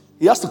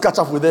 He has to catch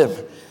up with them.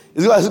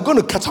 He's going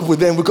to catch up with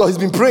them because he's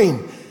been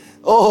praying.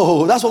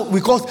 Oh, that's what we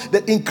call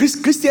that. In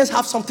Christians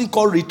have something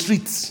called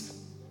retreats.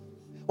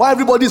 While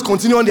everybody is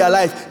continuing their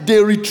life,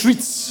 they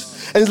retreat.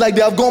 And it's like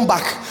they have gone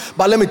back.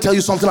 But let me tell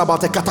you something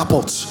about a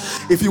catapult.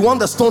 If you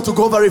want the stone to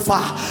go very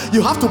far,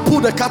 you have to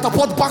pull the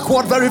catapult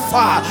backward very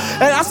far.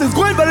 And as it's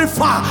going very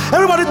far,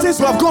 everybody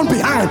thinks we have gone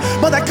behind.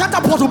 But the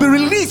catapult will be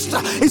released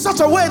in such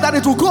a way that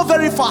it will go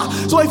very far.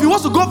 So if he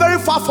wants to go very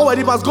far forward,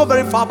 he must go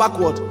very far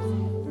backward.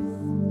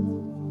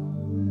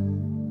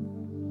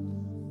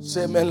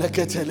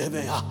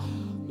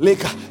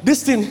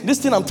 This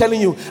thing I'm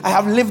telling you, I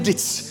have lived it.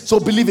 So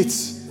believe it.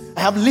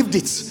 I have lived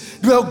it.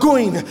 We were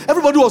going.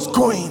 Everybody was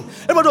going.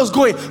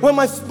 When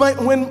my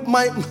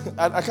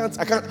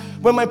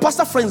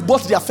pastor friends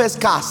bought their first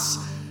cars,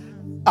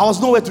 I was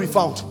nowhere to be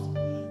found.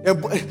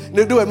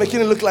 They were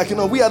making it look like,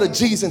 we are the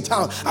G's in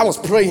town. I was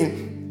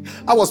praying.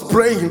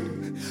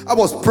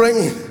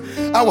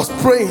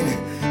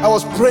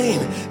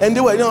 And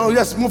they were,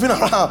 just moving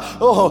around.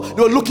 Oh,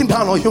 they were looking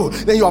down on you.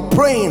 Then you are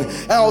praying.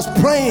 And I was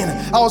praying.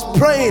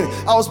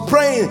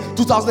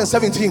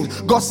 2017,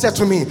 God said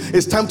to me,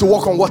 it's time to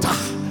walk on water.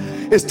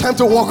 It's time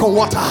to walk on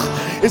water.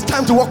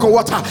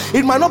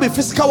 It might not be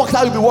physical work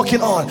that you'll be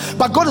walking on,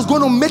 but God is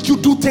going to make you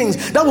do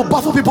things that will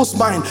baffle people's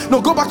mind.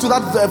 No, go back to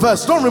that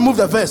verse. Don't remove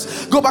the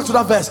verse. Go back to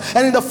that verse.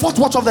 And in the fourth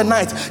watch of the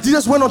night,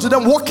 Jesus went unto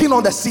them walking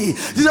on the sea.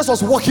 Jesus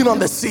was walking on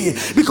the sea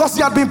because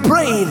he had been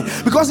praying.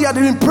 He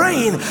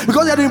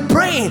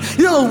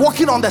was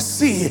walking on the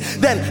sea.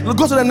 Then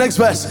go to the next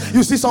verse.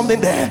 You see something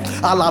there.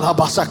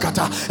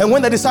 And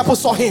when the disciples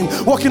saw him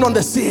walking on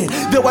the sea,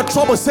 they were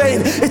troubled,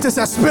 saying, it is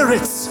a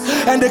spirit.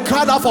 And they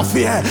cried out for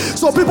fear.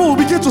 So people will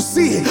begin to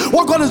see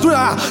what God is doing.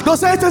 They'll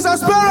say it is a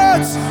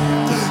spirit.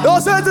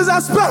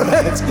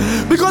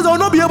 Because they will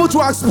not be able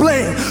to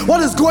explain what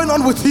is going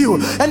on with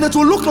you. And it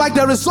will look like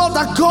the result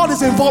that God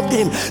is involved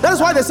in. That is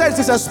why they say it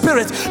is a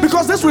spirit.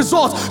 Because this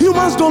result,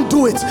 humans don't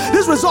do it.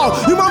 This result,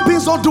 human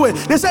beings don't do it.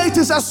 They say it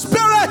is a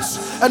spirit.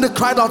 And they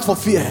cried out for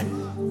fear.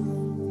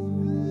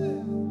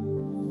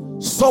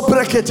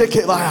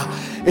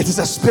 It is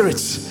a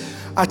spirit.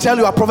 I tell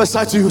you, I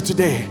prophesy to you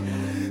today.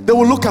 They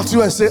will look at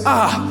you and say,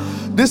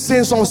 this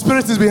saying some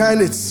spirit is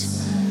behind it.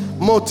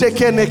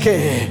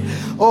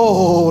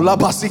 Oh,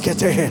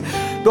 labasikete.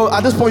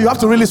 At this point, you have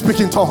to really speak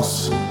in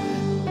tongues.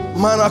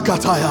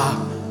 Manakataya.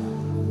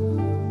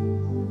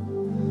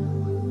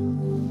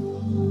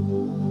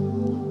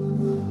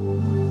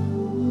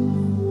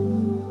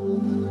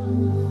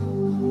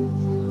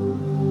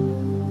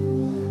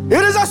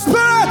 It is a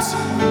spirit.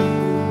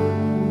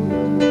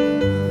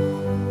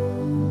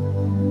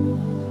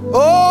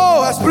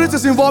 Oh, a spirit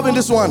is involved in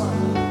this one.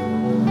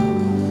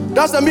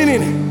 That's the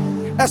meaning.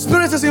 A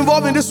spirit is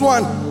involved in this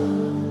one.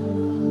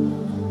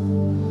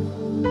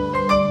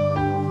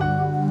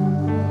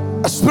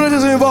 A spirit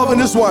is involved in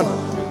this one.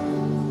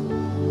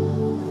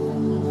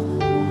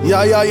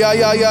 Yeah.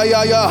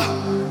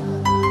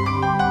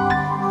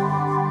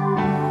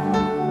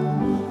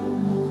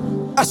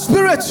 A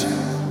spirit.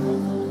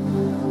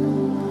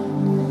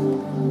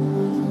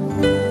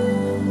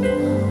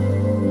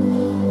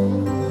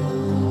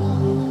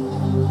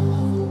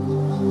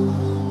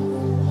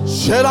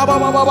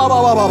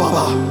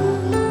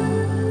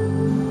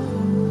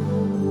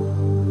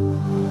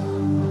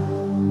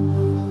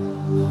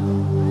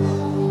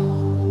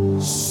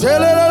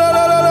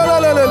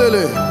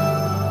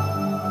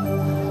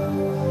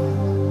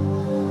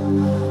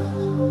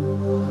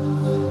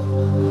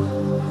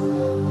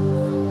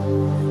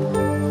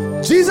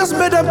 Jesus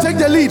made them take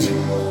the lead,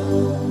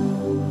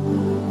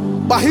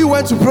 but he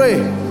went to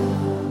pray.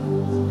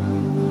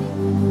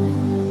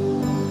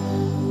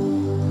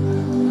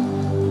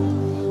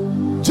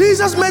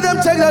 Jesus made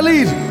them take the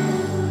lead,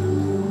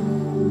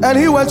 and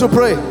he went to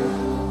pray.